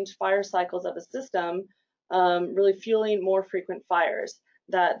change fire cycles of a system, really fueling more frequent fires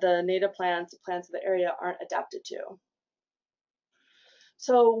that the native plants of the area aren't adapted to.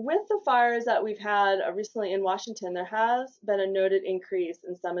 So with the fires that we've had recently in Washington, there has been a noted increase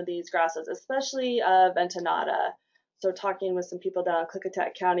in some of these grasses, especially Ventonata. So talking with some people down in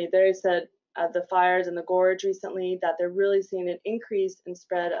Klickitat County, they said the fires in the gorge recently that they're really seeing an increase in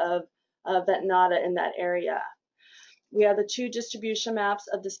spread of Ventonata in that area. We have the 2 distribution maps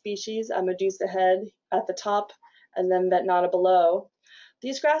of the species, Medusa head at the top and then Ventonata below.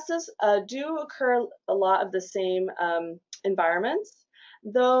 These grasses do occur a lot of the same environments,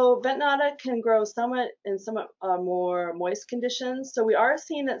 though Ventonata can grow in somewhat more moist conditions. So we are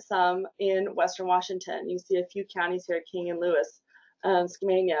seeing it some in Western Washington. You see a few counties here, King and Lewis,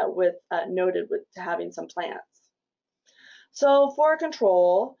 Skamania, noted with having some plants. So for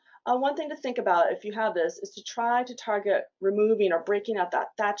control, one thing to think about if you have this is to try to target removing or breaking out that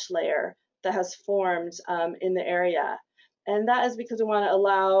thatch layer that has formed in the area. And that is because we want to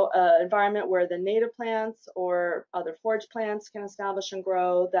allow an environment where the native plants or other forage plants can establish and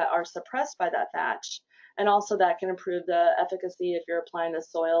grow that are suppressed by that thatch. And also that can improve the efficacy if you're applying the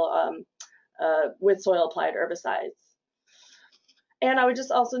soil with soil applied herbicides. And I would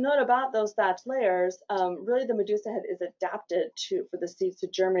just also note about those thatch layers, really the medusa head is adapted for the seeds to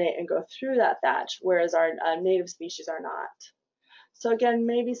germinate and go through that thatch, whereas our native species are not. So again,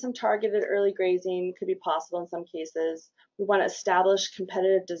 maybe some targeted early grazing could be possible in some cases. We want to establish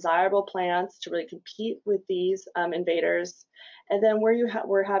competitive, desirable plants to really compete with these invaders. And then where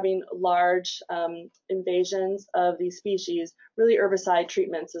we're having large invasions of these species, really herbicide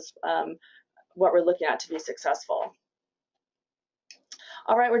treatments is what we're looking at to be successful.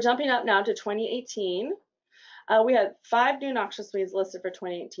 All right, we're jumping up now to 2018. We had 5 new noxious weeds listed for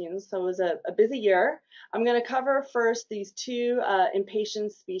 2018, so it was a busy year. I'm going to cover first these 2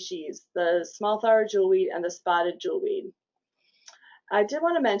 impatient species, the small flower jewelweed and the spotted jewelweed. I did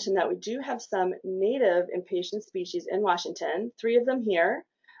want to mention that we do have some native impatient species in Washington, 3 of them here.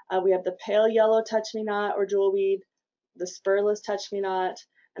 We have the pale yellow touch-me-not or jewelweed, the spurless touch-me-not,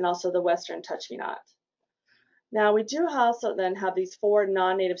 and also the western touch-me-not. Now, we do also then have these 4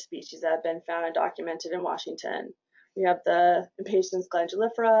 non-native species that have been found and documented in Washington. We have the Impatiens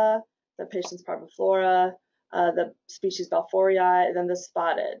glandulifera, the Impatiens parviflora, the species Balfourii, and then the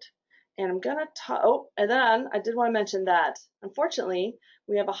spotted. And I'm going to and then I did want to mention that, unfortunately,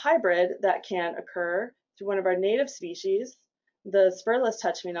 we have a hybrid that can occur through one of our native species, the spurless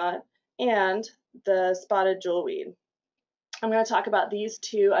touch-me-not, and the spotted jewelweed. I'm going to talk about these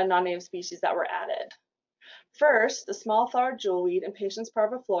 2 non-native species that were added. First, the small flowered jewelweed Impatiens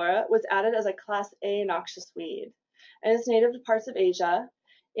parviflora was added as a Class A noxious weed, and it's native to parts of Asia.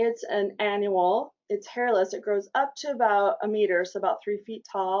 It's an annual, it's hairless, it grows up to about a meter, so about 3 feet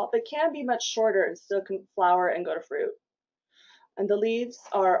tall, but can be much shorter and still can flower and go to fruit. And the leaves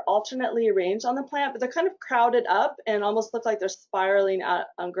are alternately arranged on the plant, but they're kind of crowded up and almost look like they're spiraling out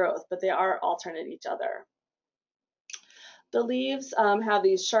on growth, but they are alternate each other. The leaves have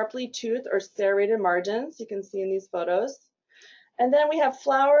these sharply toothed or serrated margins, you can see in these photos. And then we have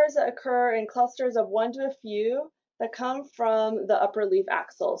flowers that occur in clusters of 1 to a few that come from the upper leaf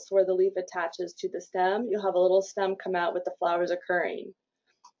axils, where the leaf attaches to the stem. You'll have a little stem come out with the flowers occurring.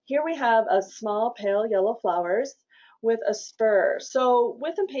 Here we have a small pale yellow flowers with a spur. So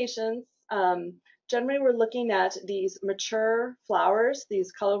with impatiens, generally we're looking at these mature flowers,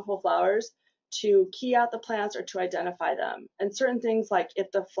 these colorful flowers, to key out the plants or to identify them. And certain things like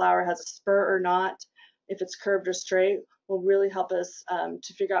if the flower has a spur or not, if it's curved or straight, will really help us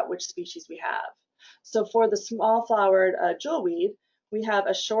to figure out which species we have. So for the small flowered jewelweed, we have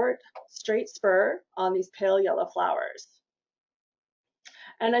a short, straight spur on these pale yellow flowers.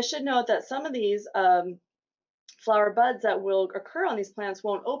 And I should note that some of these flower buds that will occur on these plants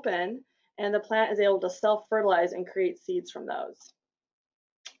won't open, and the plant is able to self-fertilize and create seeds from those.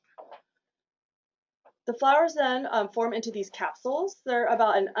 The flowers then form into these capsules. They're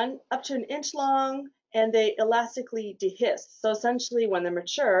about up to an inch long, and they elastically dehisce. So essentially, when they're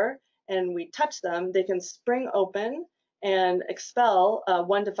mature and we touch them, they can spring open and expel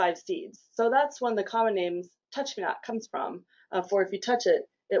 1 to 5 seeds. So that's when the common name touch-me-not comes from. For if you touch it,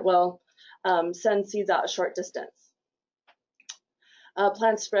 it will send seeds out a short distance.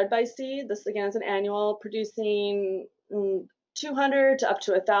 Plants spread by seed. This again is an annual, producing 200 to up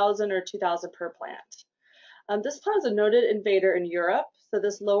to 1,000 or 2,000 per plant. This plant is a noted invader in Europe. So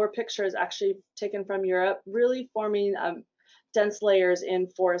this lower picture is actually taken from Europe, really forming dense layers in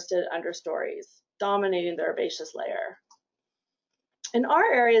forested understories, dominating the herbaceous layer. In our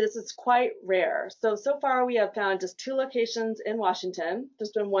area, this is quite rare. So far we have found just 2 locations in Washington.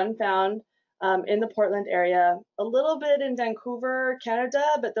 There's been 1 found in the Portland area, a little bit in Vancouver, Canada,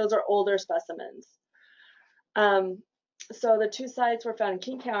 but those are older specimens. So the 2 sites were found in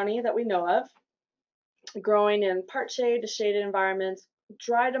King County that we know of, growing in part shade to shaded environments,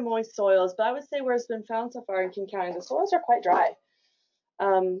 dry to moist soils, but I would say where it's been found so far in King County, the soils are quite dry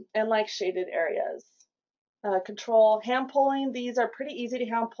and like shaded areas. Control hand pulling, these are pretty easy to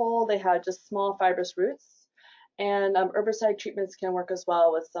hand pull. They have just small fibrous roots, and herbicide treatments can work as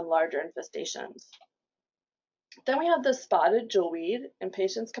well with some larger infestations. Then we have the spotted jewelweed,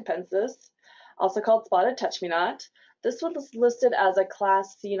 Impatiens capensis, also called spotted touch-me-not. This one was listed as a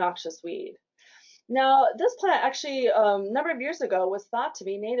Class C noxious weed. Now, this plant actually a number of years ago was thought to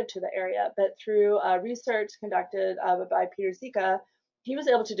be native to the area, but through research conducted by Peter Zika, he was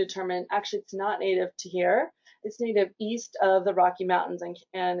able to determine actually it's not native to here, It's native east of the Rocky Mountains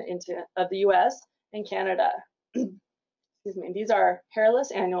and into of the U.S. and Canada. Excuse me. These are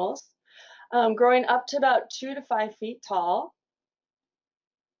hairless annuals, growing up to about 2 to 5 feet tall.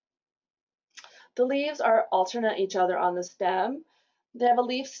 The leaves are alternate each other on the stem. They have a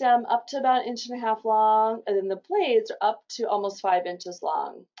leaf stem up to about 1.5 inches long, and then the blades are up to almost 5 inches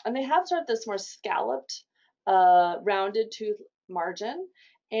long. And they have sort of this more scalloped, rounded tooth margin.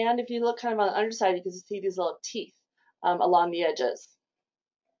 And if you look kind of on the underside, you can see these little teeth along the edges.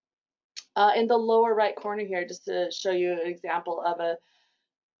 In the lower right corner here, just to show you an example of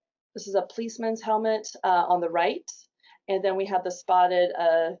this is a policeman's helmet on the right, and then we have the spotted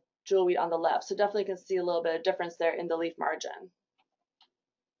jewelweed on the left. So definitely can see a little bit of difference there in the leaf margin.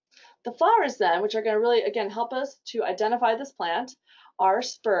 The flowers then, which are going to really, again, help us to identify this plant, are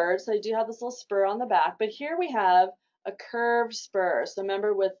spurs. So you do have this little spur on the back, but here we have a curved spur. So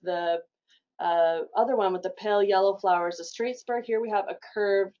remember with the other one with the pale yellow flowers, a straight spur, here we have a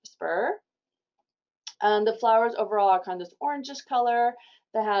curved spur. And the flowers overall are kind of this orangish color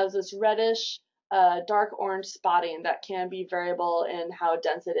that has this reddish, dark orange spotting that can be variable in how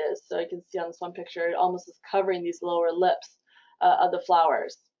dense it is. So you can see on this one picture, it almost is covering these lower lips of the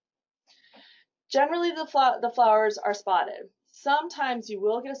flowers. Generally, the flowers are spotted. Sometimes you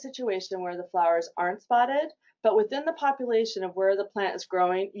will get a situation where the flowers aren't spotted, but within the population of where the plant is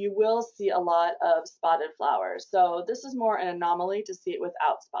growing, you will see a lot of spotted flowers. So this is more an anomaly to see it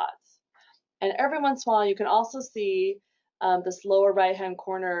without spots. And every once in a while, you can also see this lower right-hand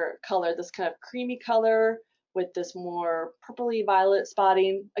corner color, this kind of creamy color with this more purpley violet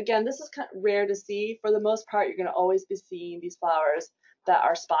spotting. Again, this is kind of rare to see. For the most part, you're going to always be seeing these flowers that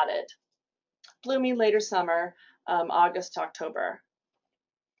are spotted, blooming later summer, August to October.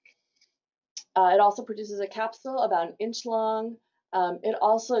 It also produces a capsule about 1 inch long. It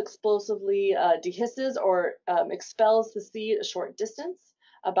also explosively dehisces or expels the seed a short distance,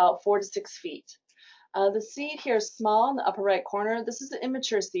 about 4 to 6 feet. The seed here is small in the upper right corner. This is an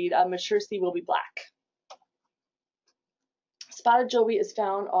immature seed. A mature seed will be black. Spotted jewelweed is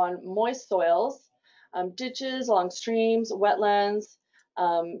found on moist soils, ditches, along streams, wetlands,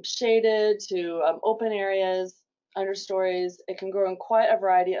 shaded to open areas, understories. It can grow in quite a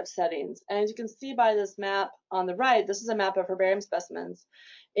variety of settings. And as you can see by this map on the right, this is a map of herbarium specimens.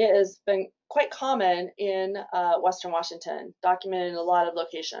 It has been quite common in Western Washington, documented in a lot of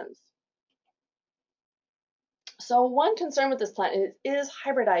locations. So one concern with this plant is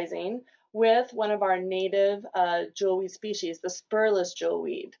hybridizing with one of our native jewelweed species, the spurless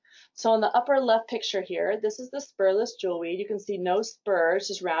jewelweed. So in the upper left picture here, this is the spurless jewelweed. You can see no spur, it's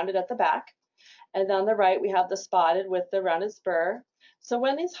just rounded at the back. And then on the right, we have the spotted with the rounded spur. So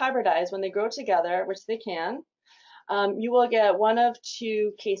when these hybridize, when they grow together, which they can, you will get one of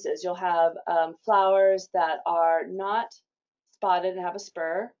two cases. You'll have flowers that are not spotted and have a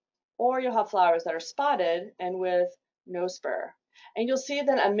spur, or you'll have flowers that are spotted and with no spur. And you'll see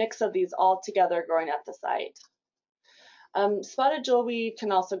then a mix of these all together growing at the site. Spotted jewelweed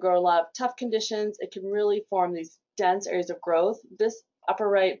can also grow a lot of tough conditions. It can really form these dense areas of growth. This upper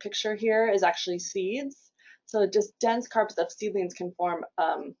right picture here is actually seeds. So just dense carpets of seedlings can form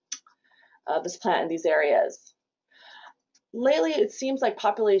this plant in these areas. Lately, it seems like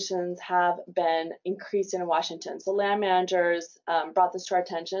populations have been increasing in Washington. So land managers brought this to our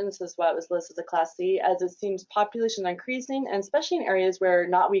attention. This is why it was listed as a Class C, as it seems populations are increasing, and especially in areas where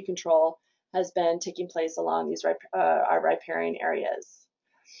knotweed control has been taking place along these our riparian areas.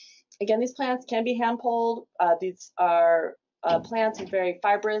 Again, these plants can be hand-pulled. These are plants with very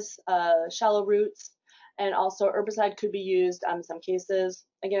fibrous, shallow roots, and also herbicide could be used in some cases.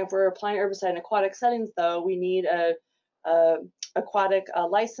 Again, if we're applying herbicide in aquatic settings, though, we need a aquatic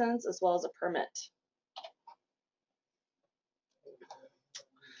license as well as a permit.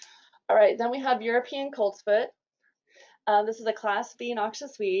 All right, then we have European coltsfoot. This is a Class B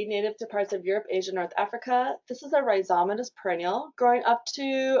noxious weed native to parts of Europe, Asia, North Africa. This is a rhizomatous perennial growing up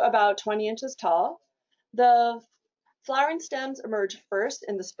to about 20 inches tall. The flowering stems emerge first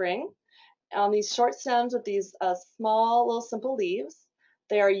in the spring on these short stems with these small little simple leaves.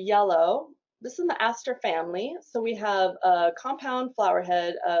 They are yellow. This is in the aster family, so we have a compound flower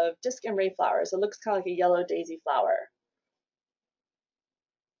head of disc and ray flowers. It looks kind of like a yellow daisy flower.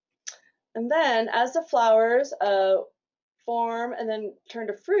 And then as the flowers form and then turn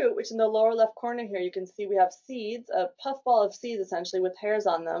to fruit, which in the lower left corner here, you can see we have seeds, a puffball of seeds essentially with hairs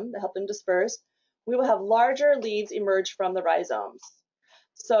on them that help them disperse. We will have larger leaves emerge from the rhizomes.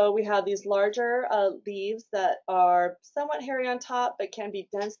 So we have these larger leaves that are somewhat hairy on top, but can be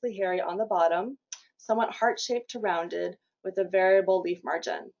densely hairy on the bottom, somewhat heart-shaped to rounded with a variable leaf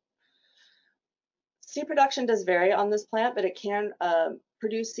margin. Seed production does vary on this plant, but it can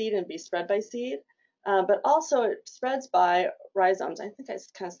produce seed and be spread by seed. But also it spreads by rhizomes. I think I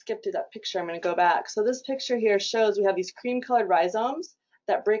kind of skipped through that picture. I'm going to go back. So this picture here shows we have these cream-colored rhizomes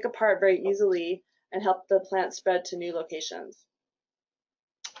that break apart very easily and help the plant spread to new locations.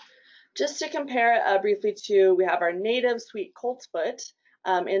 Just to compare briefly to, we have our native sweet coltsfoot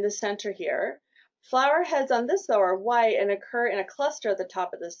in the center here. Flower heads on this, though, are white and occur in a cluster at the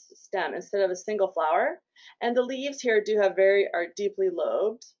top of the stem instead of a single flower. And the leaves here are deeply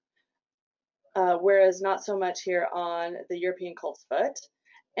lobed, whereas not so much here on the European coltsfoot.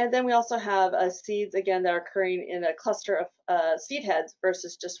 And then we also have seeds, again, that are occurring in a cluster of seed heads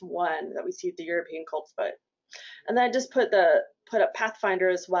versus just one that we see at the European coltsfoot. And then I just put up Pathfinder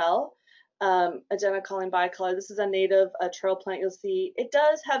as well. Adenocalling bicolor. This is a native trail plant you'll see. It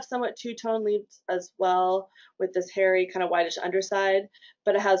does have somewhat two-tone leaves as well with this hairy kind of whitish underside,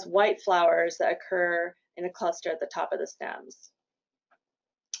 but it has white flowers that occur in a cluster at the top of the stems.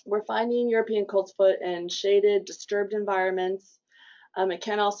 We're finding European coltsfoot in shaded, disturbed environments. It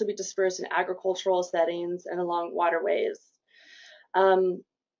can also be dispersed in agricultural settings and along waterways.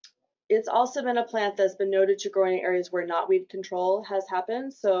 It's also been a plant that's been noted to grow in areas where knotweed control has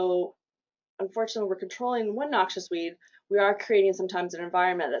happened. So unfortunately, we're controlling one noxious weed, we are creating sometimes an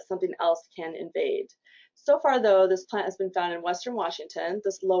environment that something else can invade. So far, though, this plant has been found in western Washington.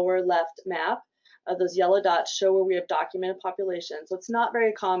 This lower left map, those yellow dots show where we have documented populations. So it's not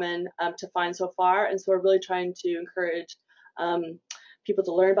very common to find so far, and so we're really trying to encourage people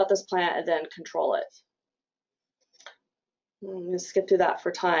to learn about this plant and then control it. I'm going to skip through that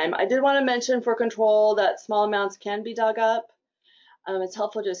for time. I did want to mention for control that small amounts can be dug up. It's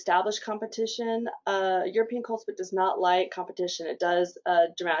helpful to establish competition. European coltsfoot does not like competition. It does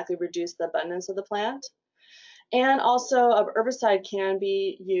dramatically reduce the abundance of the plant. And also, a herbicide can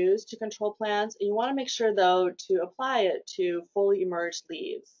be used to control plants. You want to make sure, though, to apply it to fully emerged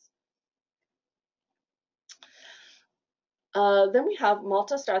leaves. Then we have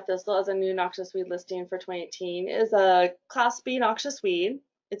Malta star thistle as a new noxious weed listing for 2018. It is a Class B noxious weed.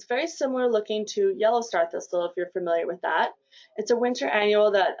 It's very similar looking to yellow star thistle, if you're familiar with that. It's a winter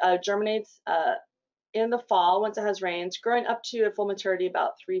annual that germinates in the fall once it has rains, growing up to a full maturity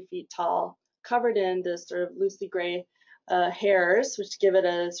about 3 feet tall, covered in this sort of loosely gray hairs, which give it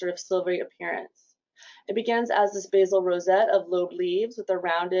a sort of silvery appearance. It begins as this basal rosette of lobed leaves with a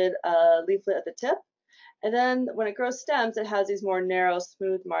rounded leaflet at the tip. And then when it grows stems, it has these more narrow,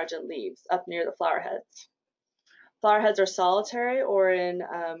 smooth margin leaves up near the flower heads. Flower heads are solitary or in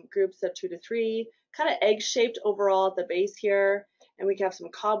groups of 2 to 3, kind of egg-shaped overall at the base here. And we can have some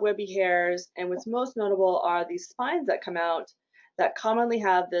cobwebby hairs. And what's most notable are these spines that come out that commonly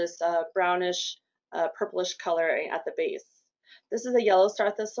have this brownish, purplish color at the base. This is a yellow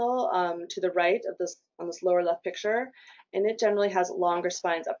star thistle to the right of this on this lower left picture, and it generally has longer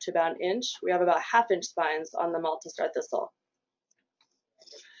spines up to about 1 inch. We have about 1/2 inch spines on the Malta star thistle.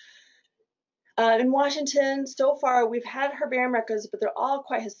 In Washington, so far, we've had herbarium records, but they're all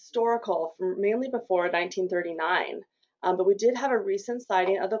quite historical, from mainly before 1939. But we did have a recent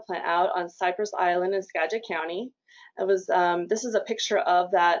sighting of the plant out on Cypress Island in Skagit County. It was this is a picture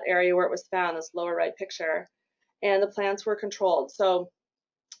of that area where it was found, this lower right picture, and the plants were controlled. So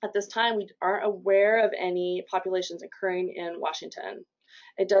at this time, we aren't aware of any populations occurring in Washington.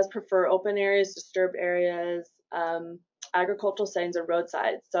 It does prefer open areas, disturbed areas, agricultural settings, and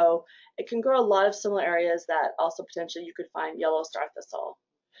roadsides. So it can grow a lot of similar areas that also potentially you could find yellow star thistle.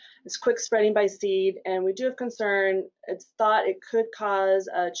 It's quick spreading by seed, and we do have concern. It's thought it could cause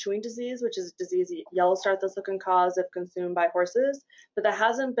chewing disease, which is a disease yellow star thistle can cause if consumed by horses, but that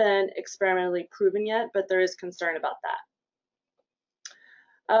hasn't been experimentally proven yet, but there is concern about that.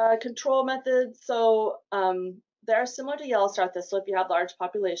 Control methods, so they are similar to yellow star thistle if you have large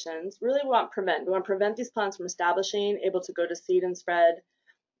populations. Really, we want to prevent. We want to prevent these plants from establishing, able to go to seed and spread.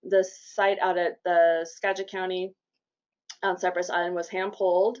 The site out at the Skagit County on Cypress Island was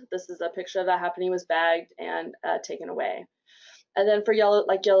hand-pulled. This is a picture of that happening, was bagged and taken away. And then for yellow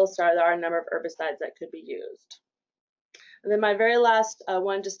star, there are a number of herbicides that could be used. And then my very last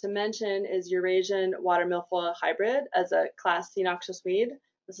one just to mention is Eurasian water milfoil hybrid as a Class C noxious weed.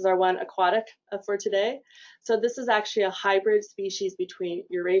 This is our one aquatic for today. So this is actually a hybrid species between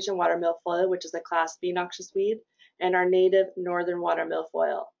Eurasian water milfoil, which is a Class B noxious weed, and our native northern water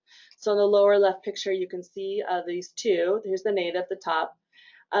milfoil. So in the lower left picture, you can see these two. Here's the native, the top.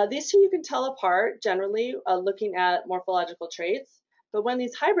 These two you can tell apart generally looking at morphological traits. But when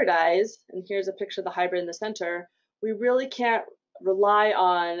these hybridize, and here's a picture of the hybrid in the center, we really can't rely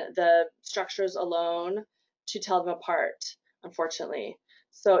on the structures alone to tell them apart, unfortunately.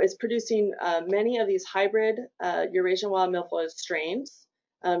 So it's producing many of these hybrid Eurasian wild milfoil strains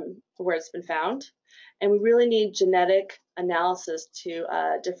where it's been found. And we really need genetic analysis to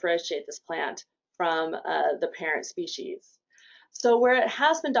differentiate this plant from the parent species. So where it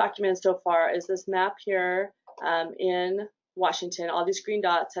has been documented so far is this map here in Washington. All these green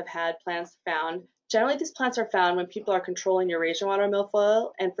dots have had plants found. Generally, these plants are found when people are controlling Eurasian water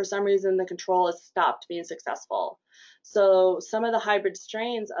milfoil, and for some reason the control has stopped being successful. So some of the hybrid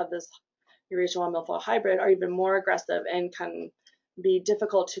strains of this Eurasian water milfoil hybrid are even more aggressive and can be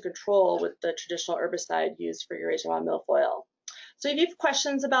difficult to control with the traditional herbicide used for Eurasian water milfoil. So if you have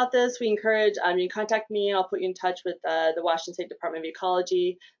questions about this, we encourage you can contact me and I'll put you in touch with the Washington State Department of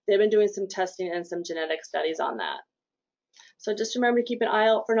Ecology. They've been doing some testing and some genetic studies on that. So just remember to keep an eye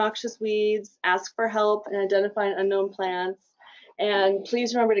out for noxious weeds, ask for help in identifying unknown plants, and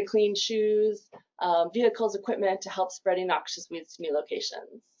please remember to clean shoes, vehicles, equipment to help spreading noxious weeds to new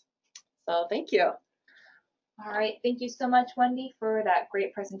locations. So thank you. All right, thank you so much, Wendy, for that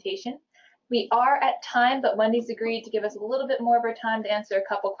great presentation. We are at time, but Wendy's agreed to give us a little bit more of her time to answer a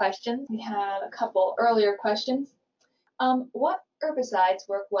couple questions. We have a couple earlier questions. What herbicides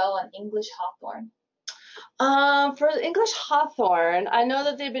work well on English hawthorn? For English hawthorn, I know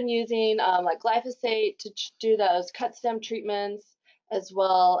that they've been using like glyphosate to do those cut stem treatments, as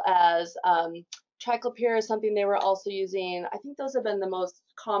well as triclopyr is something they were also using. I think those have been the most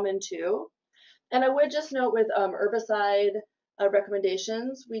common too. And I would just note with herbicide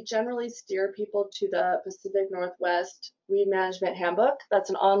recommendations, we generally steer people to the Pacific Northwest Weed Management Handbook. That's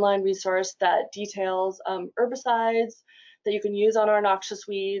an online resource that details herbicides that you can use on our noxious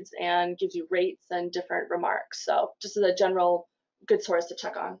weeds and gives you rates and different remarks. So just as a general good source to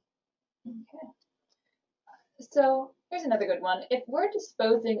check on. Okay. So here's another good one. If we're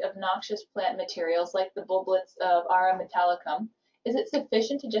disposing of noxious plant materials like the bulblets of Aura metallicum, is it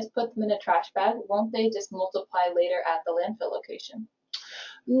sufficient to just put them in a trash bag? Won't they just multiply later at the landfill location?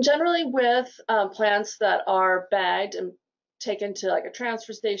 Generally with plants that are bagged and taken to like a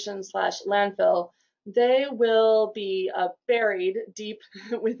transfer station / landfill, they will be buried deep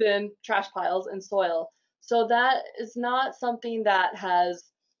within trash piles and soil. So that is not something that has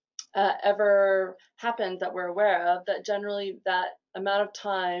ever happened that we're aware of, that generally that amount of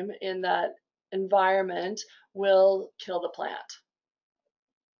time in that environment will kill the plant.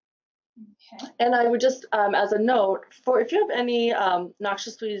 Okay. And I would just, as a note, for if you have any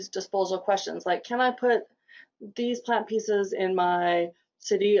noxious weeds disposal questions, like can I put these plant pieces in my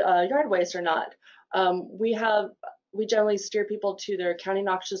city yard waste or not? We generally steer people to their county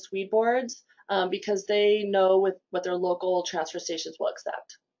noxious weed boards because they know what their local transfer stations will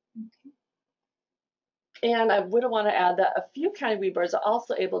accept. Okay. And I would want to add that a few county weed boards are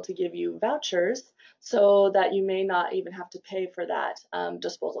also able to give you vouchers so that you may not even have to pay for that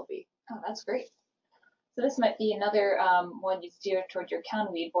disposal fee. Oh, that's great. So this might be another one you steer toward your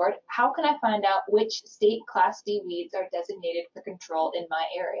county weed board. How can I find out which state Class D weeds are designated for control in my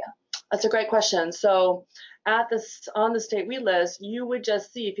area? That's a great question. So on the state weed list, you would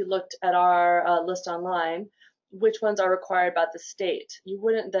just see if you looked at our list online, which ones are required by the state. You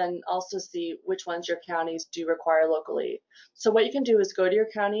wouldn't then also see which ones your counties do require locally. So what you can do is go to your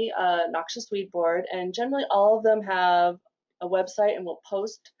county noxious weed board, and generally all of them have a website and will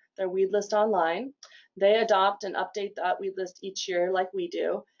post their weed list online. They adopt and update that weed list each year like we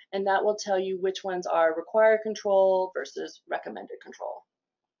do, and that will tell you which ones are required control versus recommended control.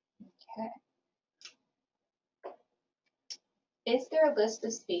 Okay. Is there a list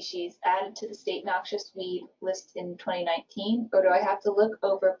of species added to the state noxious weed list in 2019, or do I have to look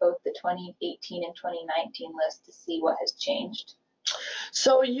over both the 2018 and 2019 list to see what has changed?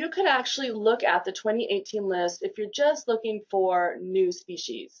 So you could actually look at the 2018 list if you're just looking for new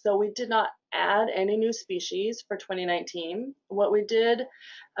species. So we did not add any new species for 2019. What we did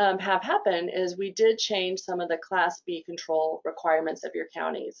have happen is we did change some of the Class B control requirements of your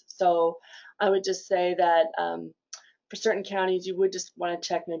counties. So I would just say that for certain counties, you would just want to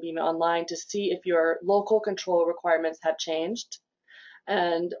check maybe online to see if your local control requirements have changed.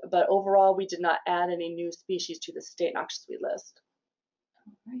 But overall, we did not add any new species to the state noxious weed list.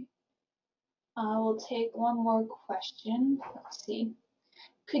 All right. I will take one more question. Let's see.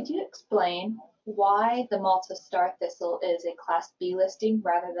 Could you explain why the Malta star thistle is a Class B listing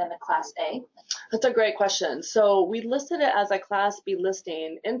rather than a Class A? That's a great question. So we listed it as a Class B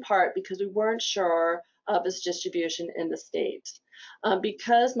listing in part because we weren't sure of its distribution in the state.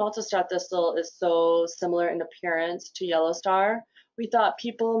 Because Malta star thistle is so similar in appearance to yellow star, we thought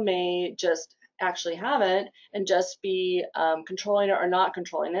people may just actually have it and just be controlling it or not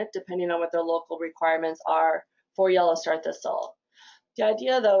controlling it, depending on what their local requirements are for yellow star thistle. The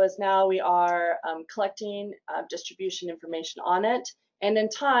idea, though, is now we are collecting distribution information on it, and in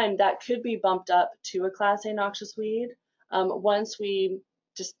time that could be bumped up to a Class A noxious weed once we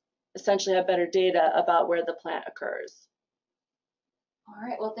just essentially have better data about where the plant occurs. All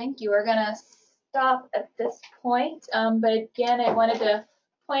right, well, thank you. We're going to stop at this point. But again, I wanted to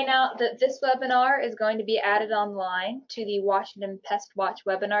point out that this webinar is going to be added online to the Washington Pest Watch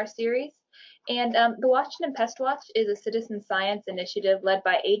webinar series. And the Washington Pest Watch is a citizen science initiative led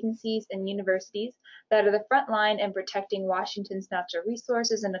by agencies and universities that are the front line in protecting Washington's natural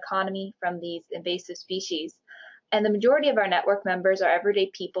resources and economy from these invasive species. And the majority of our network members are everyday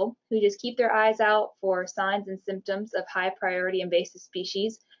people who just keep their eyes out for signs and symptoms of high priority invasive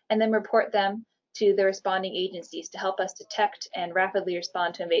species and then report them to the responding agencies to help us detect and rapidly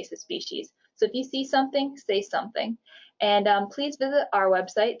respond to invasive species. So if you see something, say something. And please visit our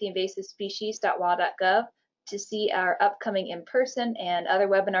website, theinvasivespecies.wa.gov, to see our upcoming in-person and other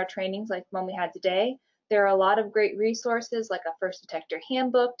webinar trainings like the one we had today. There are a lot of great resources like a first detector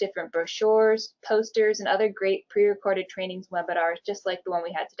handbook, different brochures, posters, and other great pre-recorded trainings and webinars just like the one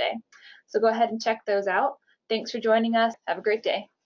we had today. So go ahead and check those out. Thanks for joining us. Have a great day.